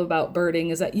that I love about birding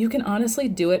is that you can honestly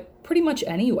do it pretty much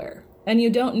anywhere. And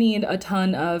you don't need a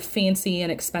ton of fancy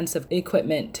and expensive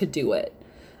equipment to do it.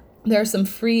 There are some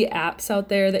free apps out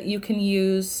there that you can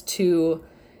use to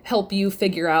help you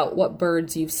figure out what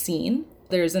birds you've seen.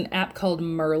 There's an app called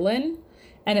Merlin,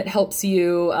 and it helps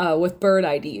you with bird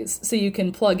IDs. So you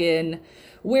can plug in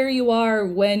where you are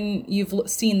when you've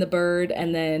seen the bird,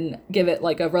 and then give it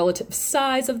like a relative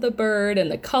size of the bird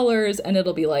and the colors, and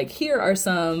it'll be like, here are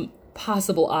some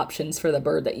possible options for the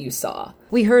bird that you saw.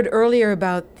 We heard earlier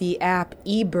about the app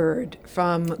eBird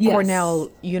from Cornell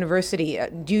University.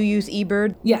 Do you use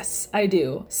eBird? Yes, I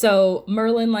do. So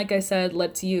Merlin, like I said,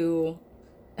 lets you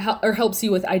or helps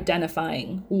you with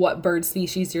identifying what bird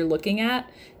species you're looking at,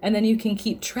 and then you can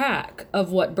keep track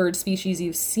of what bird species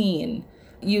you've seen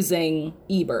using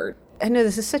eBird. I know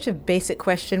this is such a basic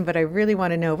question, but I really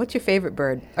want to know, what's your favorite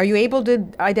bird? Are you able to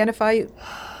identify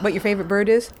what your favorite bird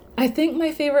is? I think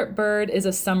my favorite bird is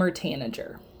a summer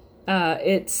tanager.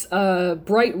 It's a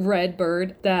bright red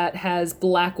bird that has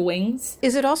black wings.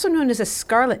 Is it also known as a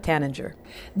scarlet tanager?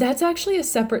 That's actually a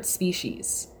separate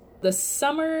species. The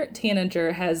summer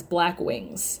tanager has black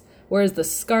wings, whereas the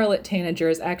scarlet tanager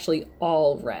is actually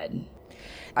all red.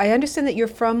 I understand that you're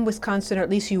from Wisconsin, or at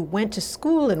least you went to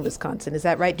school in Wisconsin. Is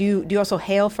that right? Do you also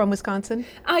hail from Wisconsin?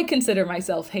 I consider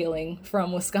myself hailing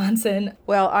from Wisconsin.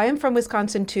 Well, I am from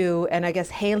Wisconsin too, and I guess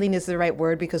hailing is the right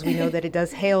word because we know that it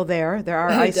does hail there. There are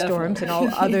ice storms and all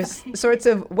other sorts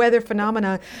of weather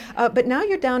phenomena. But now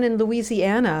you're down in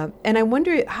Louisiana, and I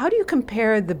wonder, how do you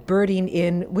compare the birding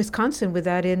in Wisconsin with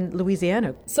that in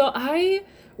Louisiana? So I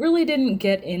really didn't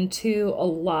get into a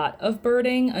lot of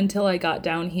birding until I got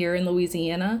down here in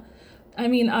Louisiana. I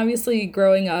mean, obviously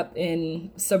growing up in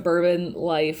suburban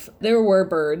life, there were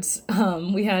birds.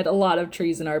 We had a lot of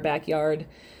trees in our backyard.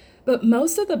 But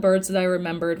most of the birds that I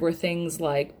remembered were things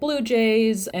like blue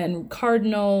jays and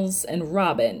cardinals and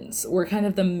robins were kind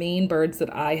of the main birds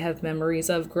that I have memories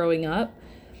of growing up.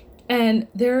 And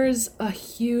there's a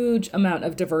huge amount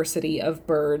of diversity of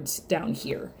birds down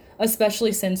here,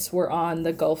 especially since we're on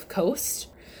the Gulf Coast.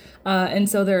 And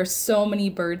so there are so many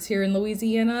birds here in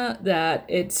Louisiana that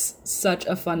it's such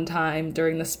a fun time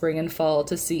during the spring and fall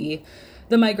to see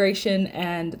the migration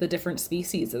and the different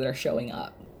species that are showing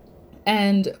up.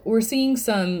 And we're seeing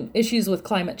some issues with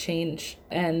climate change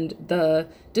and the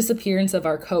disappearance of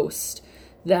our coast,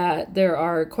 that there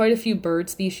are quite a few bird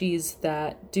species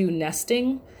that do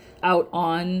nesting out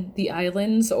on the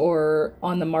islands or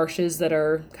on the marshes that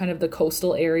are kind of the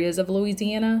coastal areas of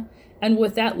Louisiana. And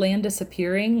with that land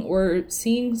disappearing, we're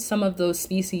seeing some of those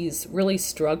species really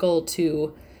struggle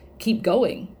to keep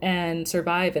going and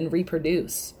survive and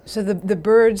reproduce. So the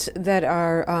birds that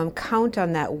are count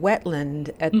on that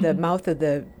wetland at the mouth of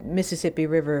the Mississippi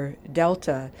River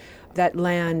Delta, that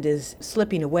land is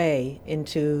slipping away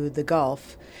into the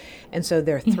Gulf, and so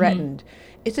they're threatened.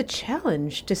 It's a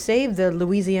challenge to save the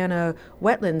Louisiana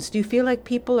wetlands. Do you feel like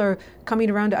people are coming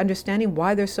around to understanding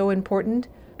why they're so important?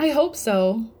 I hope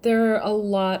so. There are a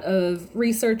lot of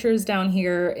researchers down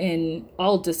here in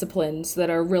all disciplines that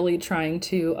are really trying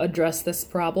to address this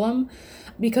problem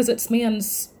because it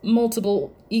spans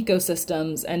multiple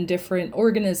ecosystems and different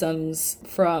organisms,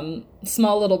 from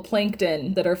small little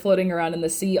plankton that are floating around in the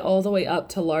sea all the way up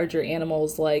to larger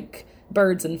animals like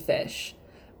birds and fish.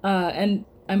 And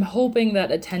I'm hoping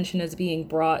that attention is being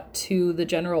brought to the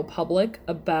general public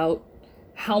about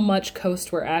how much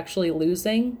coast we're actually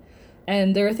losing.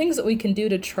 And there are things that we can do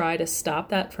to try to stop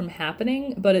that from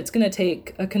happening, but it's going to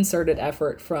take a concerted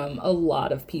effort from a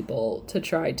lot of people to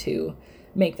try to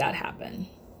make that happen.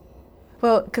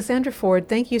 Well, Cassandra Ford,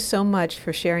 thank you so much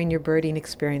for sharing your birding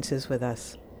experiences with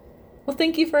us. Well,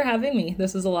 thank you for having me.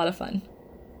 This is a lot of fun.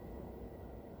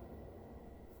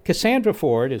 Cassandra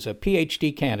Ford is a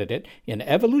PhD candidate in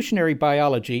evolutionary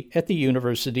biology at the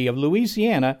University of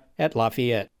Louisiana at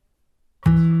Lafayette.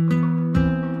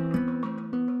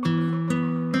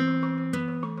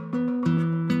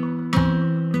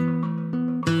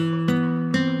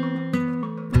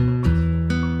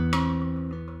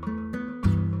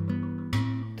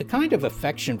 The kind of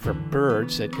affection for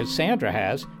birds that Cassandra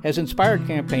has inspired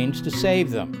campaigns to save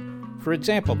them. For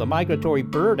example, the Migratory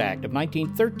Bird Act of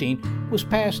 1913 was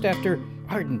passed after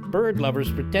ardent bird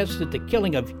lovers protested the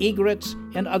killing of egrets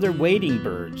and other wading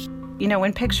birds. You know,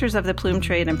 when pictures of the plume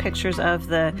trade and pictures of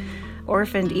the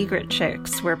orphaned egret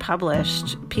chicks were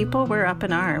published, people were up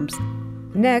in arms.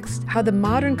 Next, how the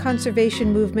modern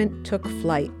conservation movement took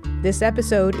flight. This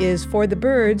episode is for the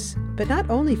birds, but not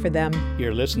only for them.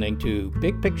 You're listening to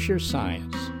Big Picture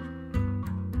Science.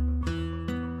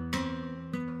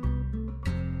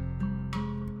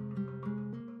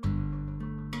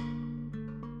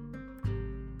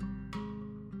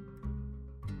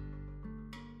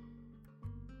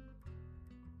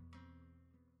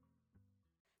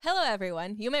 Hello,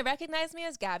 everyone. You may recognize me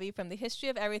as Gabby from the History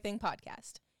of Everything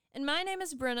podcast. And my name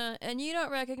is Brenna, and you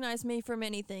don't recognize me from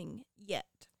anything yet.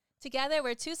 Together,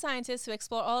 we're two scientists who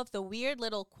explore all of the weird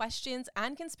little questions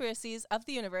and conspiracies of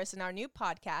the universe in our new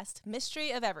podcast, Mystery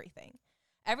of Everything.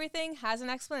 Everything has an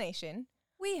explanation.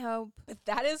 We hope.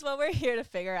 That is what we're here to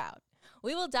figure out.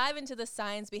 We will dive into the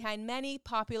science behind many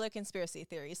popular conspiracy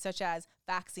theories, such as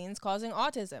vaccines causing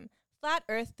autism, flat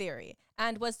Earth theory,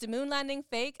 and was the moon landing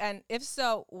fake? And if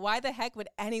so, why the heck would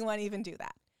anyone even do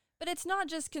that? But it's not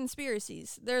just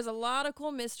conspiracies. There's a lot of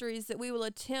cool mysteries that we will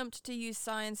attempt to use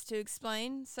science to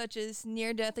explain, such as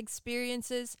near-death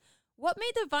experiences, what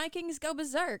made the Vikings go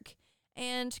berserk,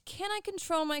 and can I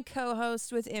control my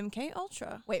co-host with MK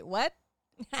Ultra? Wait, what?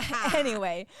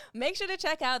 Anyway, make sure to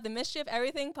check out the Mystery of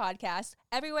Everything podcast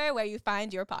everywhere where you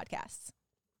find your podcasts.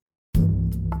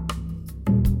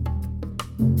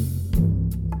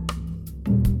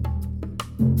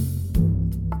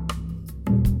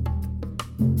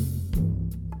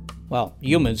 While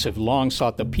humans have long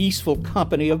sought the peaceful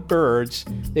company of birds,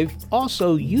 they've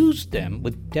also used them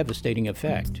with devastating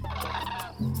effect.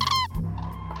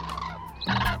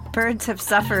 Birds have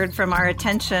suffered from our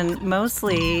attention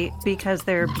mostly because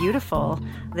they're beautiful.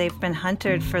 They've been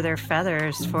hunted for their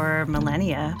feathers for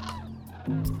millennia.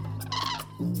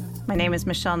 My name is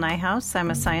Michelle Nijhuis.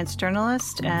 I'm a science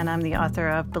journalist, and I'm the author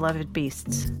of Beloved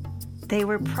Beasts. They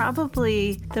were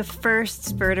probably the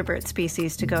first vertebrate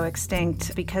species to go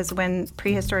extinct because when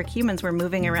prehistoric humans were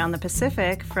moving around the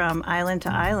Pacific from island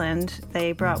to island,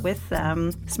 they brought with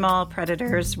them small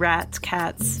predators, rats,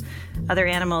 cats, other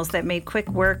animals that made quick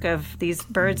work of these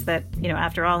birds that,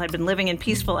 after all, had been living in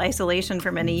peaceful isolation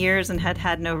for many years and had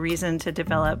had no reason to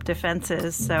develop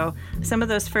defenses. So some of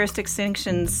those first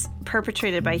extinctions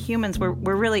perpetrated by humans were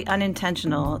really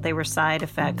unintentional. They were side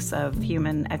effects of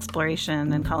human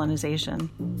exploration and colonization.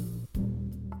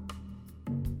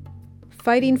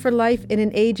 Fighting for Life in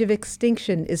an Age of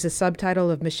Extinction is the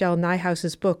subtitle of Michelle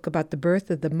Nijhuis's book about the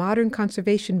birth of the modern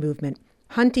conservation movement.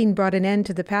 Hunting brought an end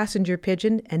to the passenger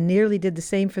pigeon and nearly did the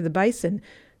same for the bison.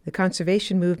 The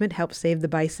conservation movement helped save the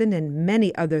bison and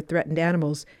many other threatened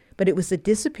animals. but it was the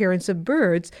disappearance of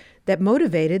birds that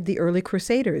motivated the early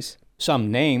crusaders.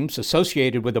 Some names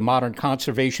associated with the modern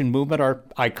conservation movement are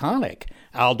iconic.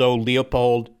 Aldo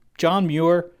Leopold, John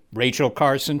Muir, Rachel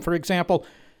Carson, for example.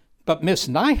 But Miss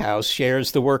Nijhuis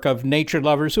shares the work of nature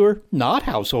lovers who are not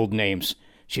household names.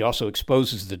 She also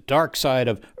exposes the dark side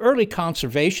of early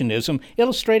conservationism,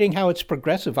 illustrating how its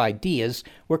progressive ideas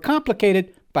were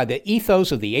complicated by the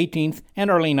ethos of the 18th and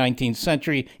early 19th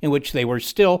century, in which they were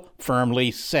still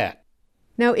firmly set.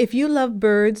 Now, if you love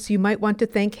birds, you might want to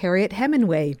thank Harriet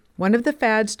Hemingway. One of the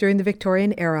fads during the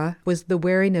Victorian era was the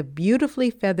wearing of beautifully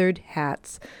feathered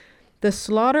hats. The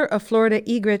slaughter of Florida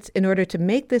egrets in order to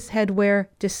make this headwear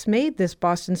dismayed this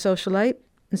Boston socialite,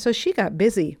 and so she got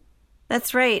busy.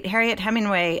 That's right. Harriet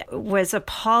Hemingway was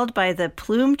appalled by the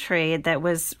plume trade that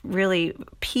was really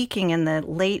peaking in the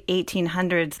late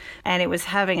 1800s, and it was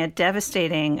having a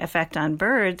devastating effect on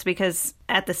birds because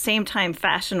at the same time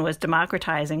fashion was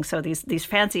democratizing. So these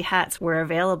fancy hats were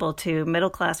available to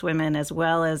middle-class women as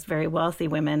well as very wealthy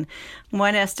women.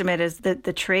 One estimate is that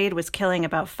the trade was killing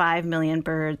about 5 million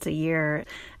birds a year.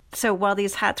 So while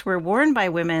these hats were worn by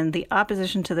women, the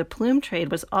opposition to the plume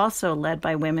trade was also led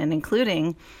by women,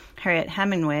 including Harriet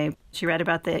Hemingway. She read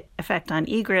about the effect on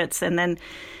egrets, and then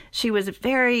she was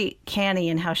very canny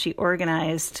in how she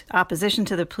organized opposition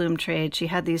to the plume trade. She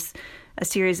had a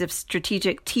series of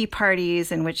strategic tea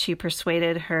parties in which she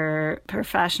persuaded her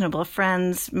fashionable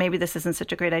friends, maybe this isn't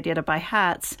such a great idea to buy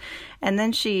hats. And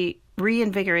then she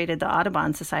reinvigorated the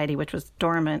Audubon Society, which was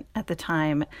dormant at the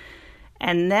time.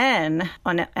 And then,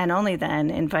 and only then,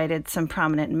 invited some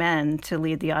prominent men to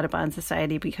lead the Audubon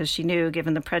Society because she knew,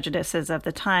 given the prejudices of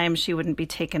the time, she wouldn't be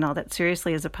taken all that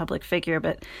seriously as a public figure.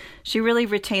 But she really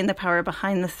retained the power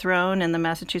behind the throne in the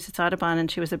Massachusetts Audubon, and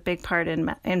she was a big part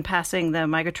in passing the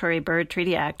Migratory Bird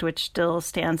Treaty Act, which still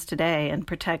stands today and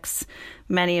protects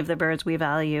many of the birds we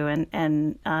value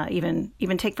and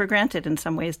even take for granted in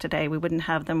some ways today. We wouldn't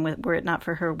have them were it not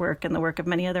for her work and the work of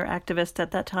many other activists at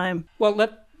that time. Well,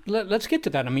 let's get to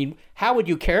that. I mean, how would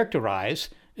you characterize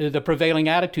the prevailing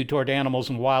attitude toward animals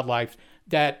and wildlife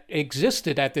that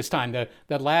existed at this time, the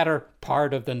latter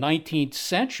part of the 19th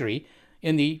century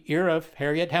in the era of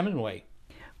Harriet Hemingway?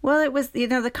 Well, it was,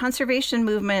 the conservation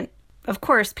movement. Of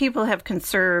course, people have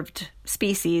conserved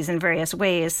species in various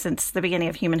ways since the beginning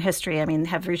of human history. I mean,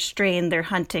 have restrained their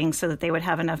hunting so that they would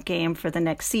have enough game for the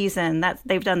next season.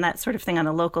 They've done that sort of thing on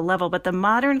a local level. But the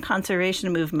modern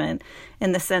conservation movement,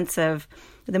 in the sense of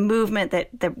the movement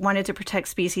that wanted to protect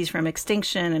species from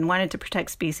extinction and wanted to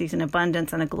protect species in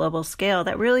abundance on a global scale,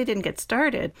 that really didn't get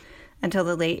started until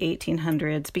the late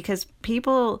 1800s, because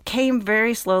people came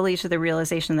very slowly to the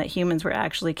realization that humans were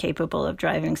actually capable of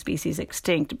driving species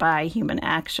extinct by human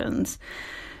actions.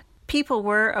 People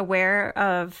were aware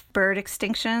of bird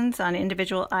extinctions on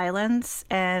individual islands,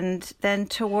 and then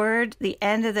toward the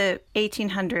end of the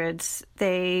 1800s,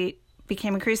 they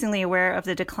became increasingly aware of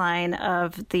the decline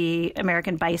of the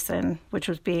American bison, which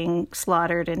was being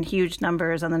slaughtered in huge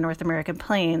numbers on the North American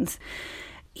plains.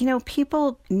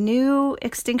 People knew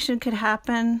extinction could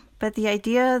happen, but the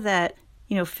idea that,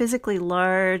 physically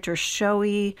large or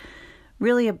showy,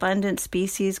 really abundant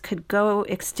species could go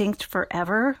extinct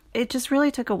forever, it just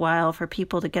really took a while for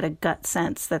people to get a gut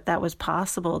sense that that was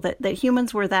possible, that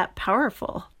humans were that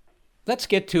powerful. Let's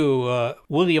get to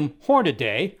William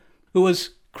Hornaday, who was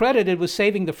credited with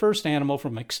saving the first animal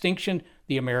from extinction,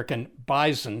 the American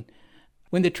bison.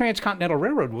 When the Transcontinental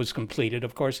Railroad was completed,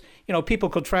 of course, people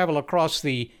could travel across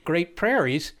the Great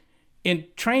Prairies in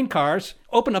train cars,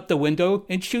 open up the window,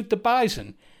 and shoot the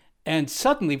bison. And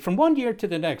suddenly, from one year to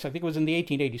the next, I think it was in the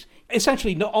 1880s,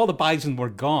 essentially all the bison were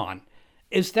gone.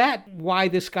 Is that why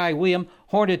this guy, William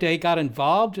Hornaday, got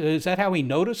involved? Is that how he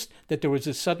noticed that there was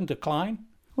a sudden decline?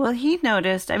 Well, he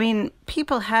noticed.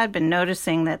 People had been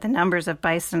noticing that the numbers of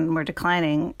bison were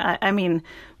declining.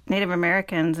 Native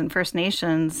Americans and First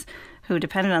Nations who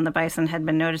depended on the bison had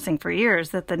been noticing for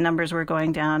years that the numbers were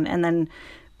going down. And then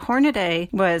Hornaday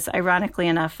was, ironically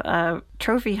enough, a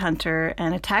trophy hunter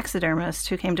and a taxidermist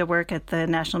who came to work at the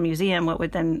National Museum, what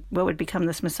would become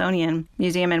the Smithsonian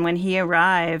Museum. And when he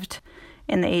arrived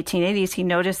in the 1880s, he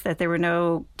noticed that there were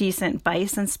no decent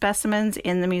bison specimens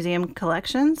in the museum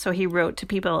collection. So he wrote to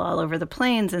people all over the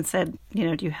plains and said,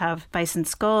 do you have bison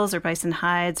skulls or bison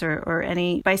hides or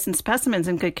any bison specimens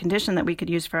in good condition that we could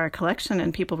use for our collection?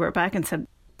 And people wrote back and said,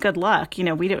 good luck.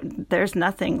 There's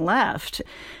nothing left.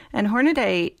 And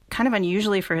Hornaday, kind of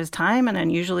unusually for his time and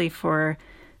unusually for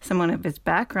someone of his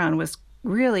background, was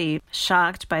really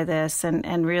shocked by this,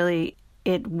 and really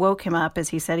it woke him up, as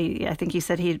he said. I think he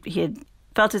said he had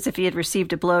felt as if he had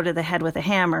received a blow to the head with a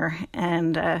hammer,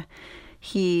 and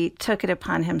he took it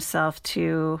upon himself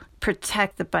to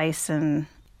protect the bison.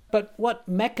 But what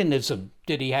mechanism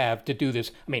did he have to do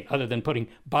this? I mean, other than putting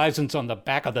bisons on the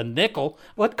back of the nickel,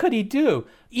 what could he do?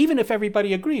 Even if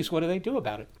everybody agrees, what do they do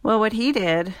about it? Well, what he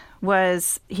did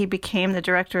was he became the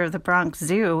director of the Bronx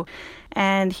Zoo,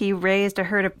 and he raised a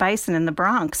herd of bison in the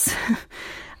Bronx.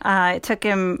 It took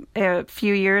him a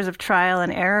few years of trial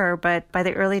and error, but by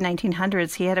the early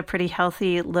 1900s, he had a pretty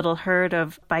healthy little herd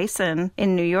of bison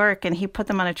in New York, and he put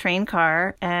them on a train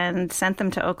car and sent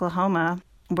them to Oklahoma,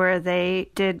 where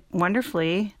they did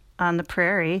wonderfully on the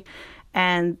prairie.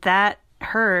 And that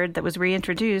herd that was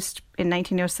reintroduced in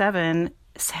 1907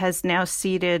 has now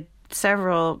seeded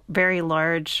several very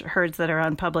large herds that are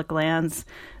on public lands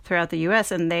throughout the U.S.,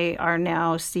 and they are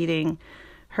now seeding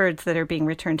herds that are being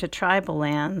returned to tribal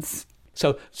lands.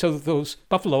 So those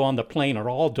buffalo on the plain are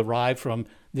all derived from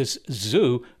this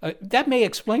zoo. That may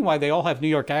explain why they all have New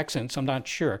York accents, I'm not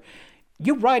sure.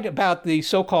 You write about the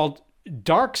so-called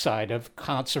dark side of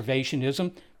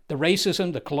conservationism, the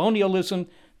racism, the colonialism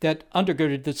that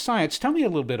undergirded the science. Tell me a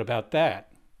little bit about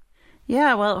that.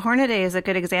 Yeah, well, Hornaday is a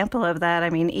good example of that. I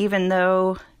mean, even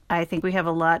though I think we have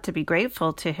a lot to be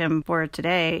grateful to him for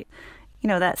today,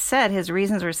 that said, his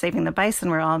reasons for saving the bison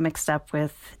were all mixed up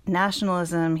with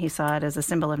nationalism. He saw it as a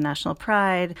symbol of national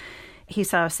pride. He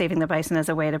saw saving the bison as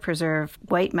a way to preserve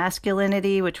white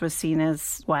masculinity, which was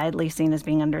widely seen as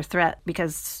being under threat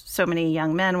because so many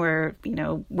young men were,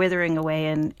 withering away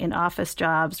in office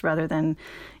jobs rather than,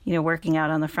 working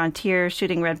out on the frontier,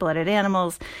 shooting red-blooded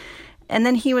animals. And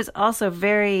then he was also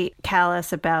very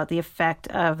callous about the effect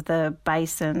of the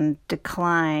bison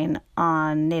decline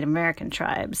on Native American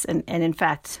tribes. And in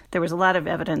fact, there was a lot of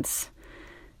evidence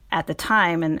at the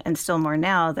time, and still more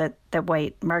now, that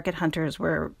white market hunters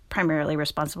were primarily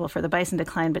responsible for the bison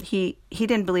decline. But he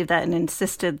didn't believe that and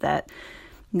insisted that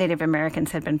Native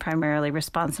Americans had been primarily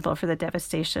responsible for the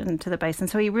devastation to the bison.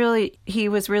 So he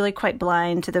was really quite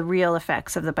blind to the real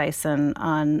effects of the bison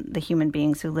on the human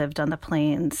beings who lived on the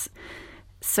plains.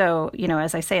 So,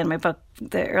 as I say in my book,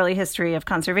 the early history of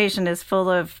conservation is full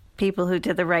of people who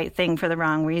did the right thing for the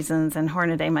wrong reasons, and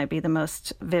Hornaday might be the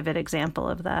most vivid example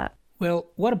of that.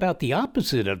 Well, what about the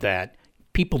opposite of that?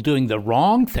 People doing the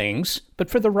wrong things,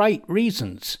 but for the right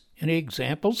reasons. Any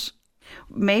examples?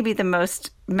 Maybe the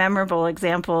most memorable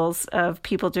examples of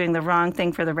people doing the wrong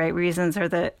thing for the right reasons are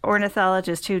the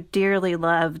ornithologists who dearly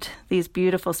loved these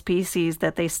beautiful species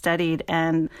that they studied.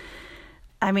 And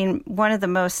I mean, one of the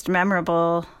most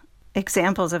memorable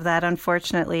examples of that,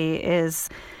 unfortunately, is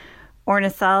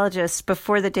ornithologists.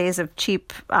 Before the days of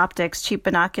cheap optics, cheap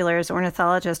binoculars,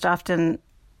 ornithologists often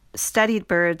studied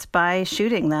birds by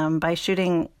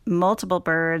shooting multiple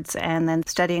birds and then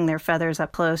studying their feathers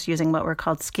up close using what were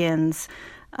called skins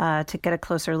to get a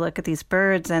closer look at these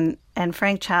birds. And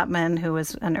Frank Chapman, who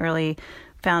was an early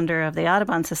founder of the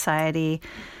Audubon Society,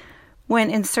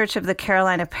 went in search of the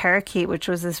Carolina parakeet, which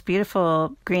was this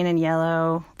beautiful green and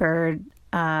yellow bird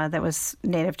that was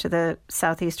native to the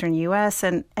southeastern U.S.,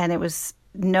 and it was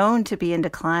known to be in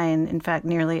decline, in fact,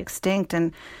 nearly extinct.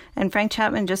 And Frank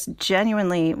Chapman just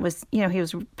genuinely was, he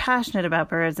was passionate about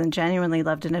birds and genuinely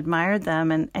loved and admired them.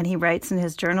 And he writes in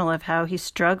his journal of how he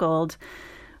struggled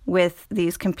with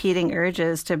these competing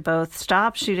urges to both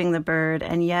stop shooting the bird,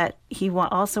 and yet he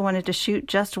also wanted to shoot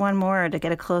just one more to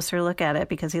get a closer look at it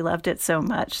because he loved it so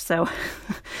much. So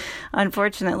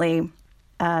unfortunately,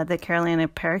 the Carolina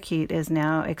parakeet is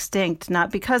now extinct,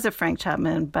 not because of Frank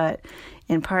Chapman, but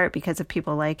in part because of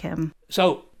people like him.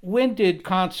 So when did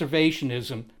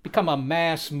conservationism become a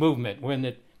mass movement? When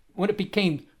it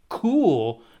became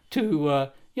cool to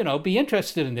be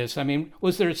interested in this? I mean,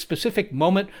 was there a specific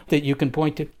moment that you can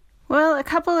point to? Well, a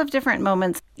couple of different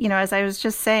moments. As I was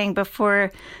just saying,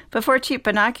 before cheap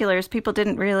binoculars, people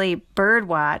didn't really bird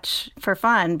watch for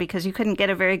fun because you couldn't get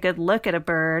a very good look at a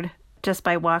bird just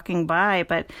by walking by.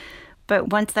 But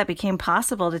once that became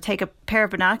possible to take a pair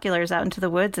of binoculars out into the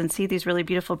woods and see these really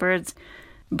beautiful birds,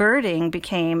 birding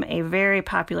became a very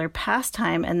popular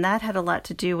pastime, and that had a lot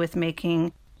to do with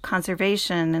making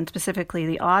conservation, and specifically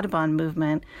the Audubon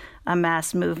movement, a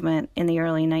mass movement in the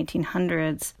early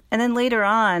 1900s. And then later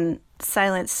on,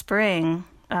 Silent Spring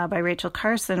by Rachel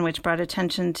Carson, which brought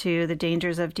attention to the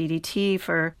dangers of DDT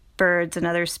for birds and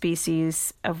other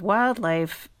species of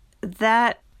wildlife,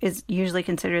 that is usually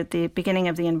considered the beginning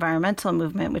of the environmental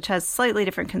movement, which has slightly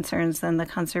different concerns than the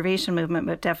conservation movement,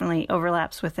 but definitely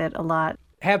overlaps with it a lot.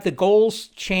 Have the goals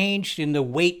changed in the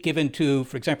weight given to,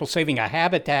 for example, saving a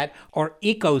habitat or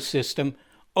ecosystem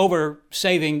over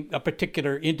saving a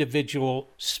particular individual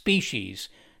species?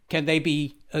 Can they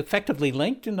be effectively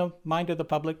linked in the mind of the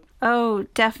public? Oh,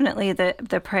 definitely.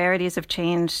 The priorities have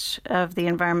changed of the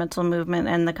environmental movement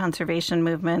and the conservation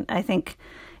movement. I think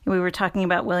we were talking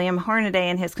about William Hornaday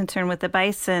and his concern with the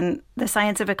bison. The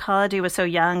science of ecology was so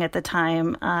young at the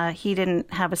time. He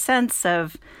didn't have a sense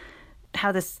of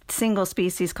how this single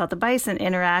species called the bison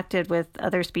interacted with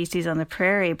other species on the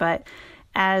prairie. But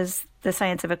as the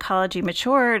science of ecology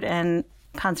matured and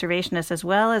conservationists as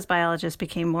well as biologists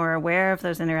became more aware of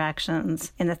those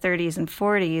interactions in the 30s and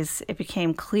 40s, it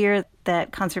became clear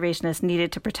that conservationists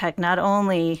needed to protect not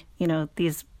only,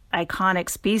 these iconic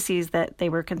species that they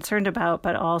were concerned about,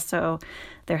 but also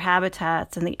their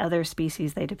habitats and the other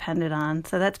species they depended on.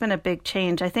 So that's been a big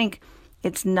change. I think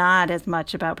it's not as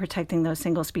much about protecting those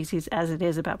single species as it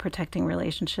is about protecting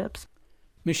relationships.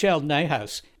 Michelle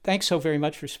Nijhuis, thanks so very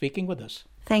much for speaking with us.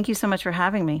 Thank you so much for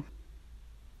having me.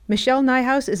 Michelle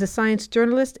Nijhuis is a science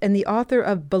journalist and the author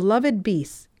of Beloved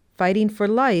Beasts, Fighting for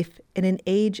Life in an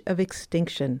Age of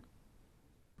Extinction.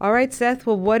 All right, Seth,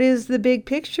 well, what is the big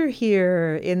picture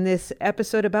here in this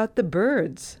episode about the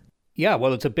birds? Yeah,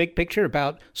 well, it's a big picture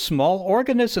about small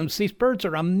organisms. These birds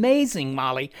are amazing,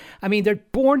 Molly. I mean, they're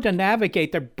born to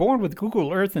navigate. They're born with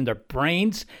Google Earth in their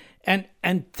brains. And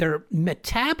their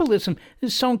metabolism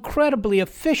is so incredibly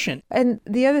efficient. And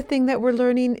the other thing that we're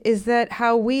learning is that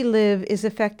how we live is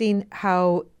affecting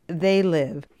how they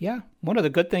live. Yeah. One of the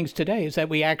good things today is that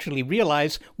we actually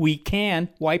realize we can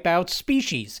wipe out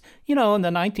species. In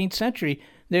the 19th century,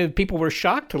 people were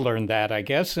shocked to learn that, I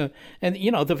guess. And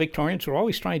the Victorians were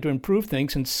always trying to improve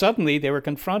things. And suddenly they were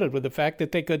confronted with the fact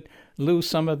that they could lose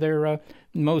some of their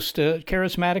most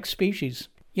charismatic species.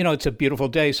 It's a beautiful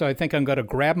day, so I think I'm going to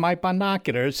grab my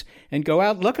binoculars and go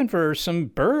out looking for some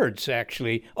birds,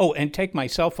 actually. Oh, and take my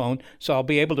cell phone so I'll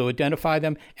be able to identify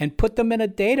them and put them in a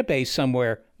database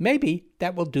somewhere. Maybe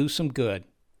that will do some good.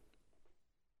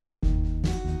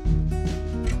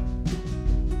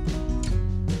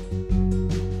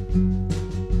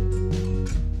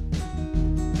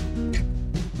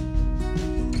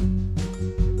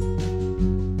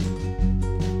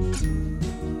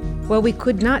 Well, we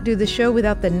could not do the show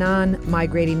without the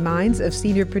non-migrating minds of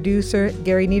senior producer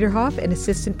Gary Niederhoff and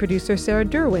assistant producer Sarah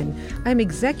Derwin. I'm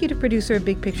executive producer of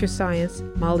Big Picture Science,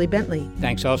 Molly Bentley.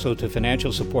 Thanks also to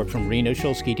financial support from Rena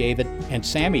Shulsky-David and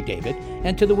Sammy David,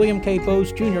 and to the William K.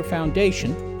 Bowes Jr.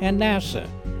 Foundation and NASA.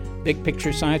 Big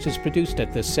Picture Science is produced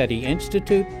at the SETI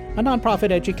Institute, a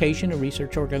nonprofit education and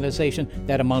research organization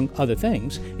that, among other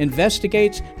things,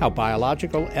 investigates how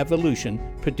biological evolution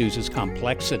produces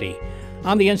complexity.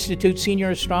 I'm the Institute's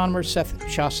senior astronomer, Seth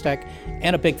Shostak,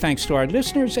 and a big thanks to our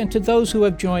listeners and to those who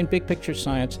have joined Big Picture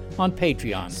Science on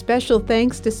Patreon. Special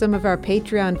thanks to some of our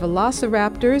Patreon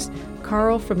velociraptors,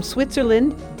 Carl from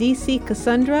Switzerland, DC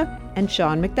Cassandra, and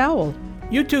Sean McDowell.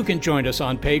 You too can join us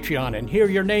on Patreon and hear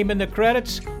your name in the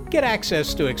credits, get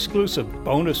access to exclusive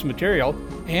bonus material,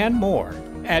 and more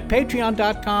at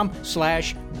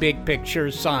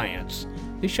patreon.com/bigpicturescience.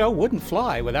 The show wouldn't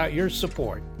fly without your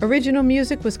support. Original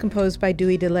music was composed by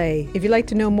Dewey DeLay. If you'd like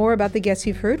to know more about the guests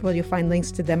you've heard, well, you'll find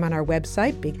links to them on our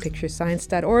website,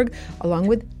 bigpicturescience.org, along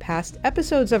with past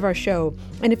episodes of our show.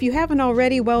 And if you haven't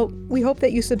already, well, we hope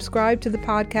that you subscribe to the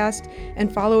podcast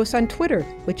and follow us on Twitter,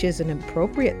 which is an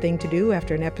appropriate thing to do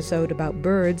after an episode about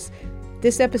birds.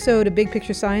 This episode of Big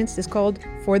Picture Science is called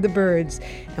For the Birds,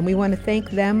 and we want to thank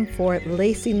them for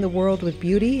lacing the world with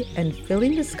beauty and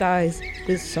filling the skies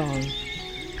with song.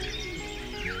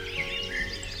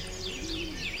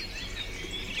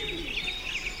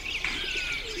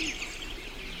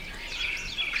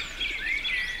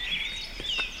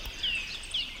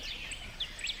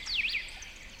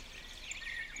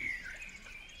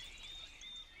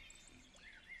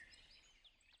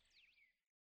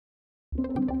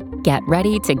 Get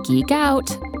ready to geek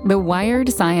out. The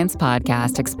Wired Science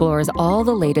Podcast explores all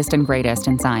the latest and greatest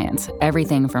in science,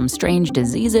 everything from strange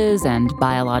diseases and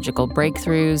biological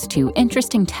breakthroughs to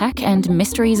interesting tech and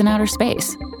mysteries in outer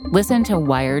space. Listen to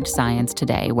Wired Science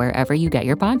today wherever you get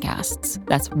your podcasts.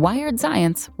 That's Wired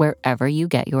Science wherever you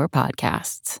get your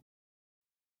podcasts.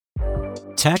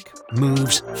 Tech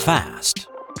moves fast,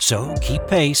 so keep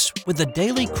pace with the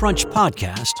Daily Crunch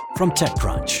podcast from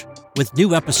TechCrunch. With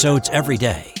new episodes every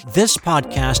day, this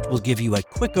podcast will give you a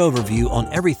quick overview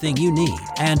on everything you need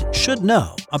and should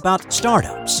know about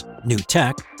startups, new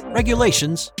tech,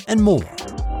 regulations, and more.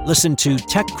 Listen to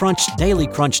TechCrunch Daily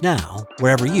Crunch now,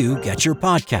 wherever you get your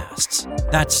podcasts.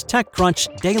 That's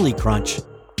TechCrunch Daily Crunch,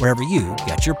 wherever you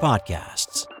get your podcasts.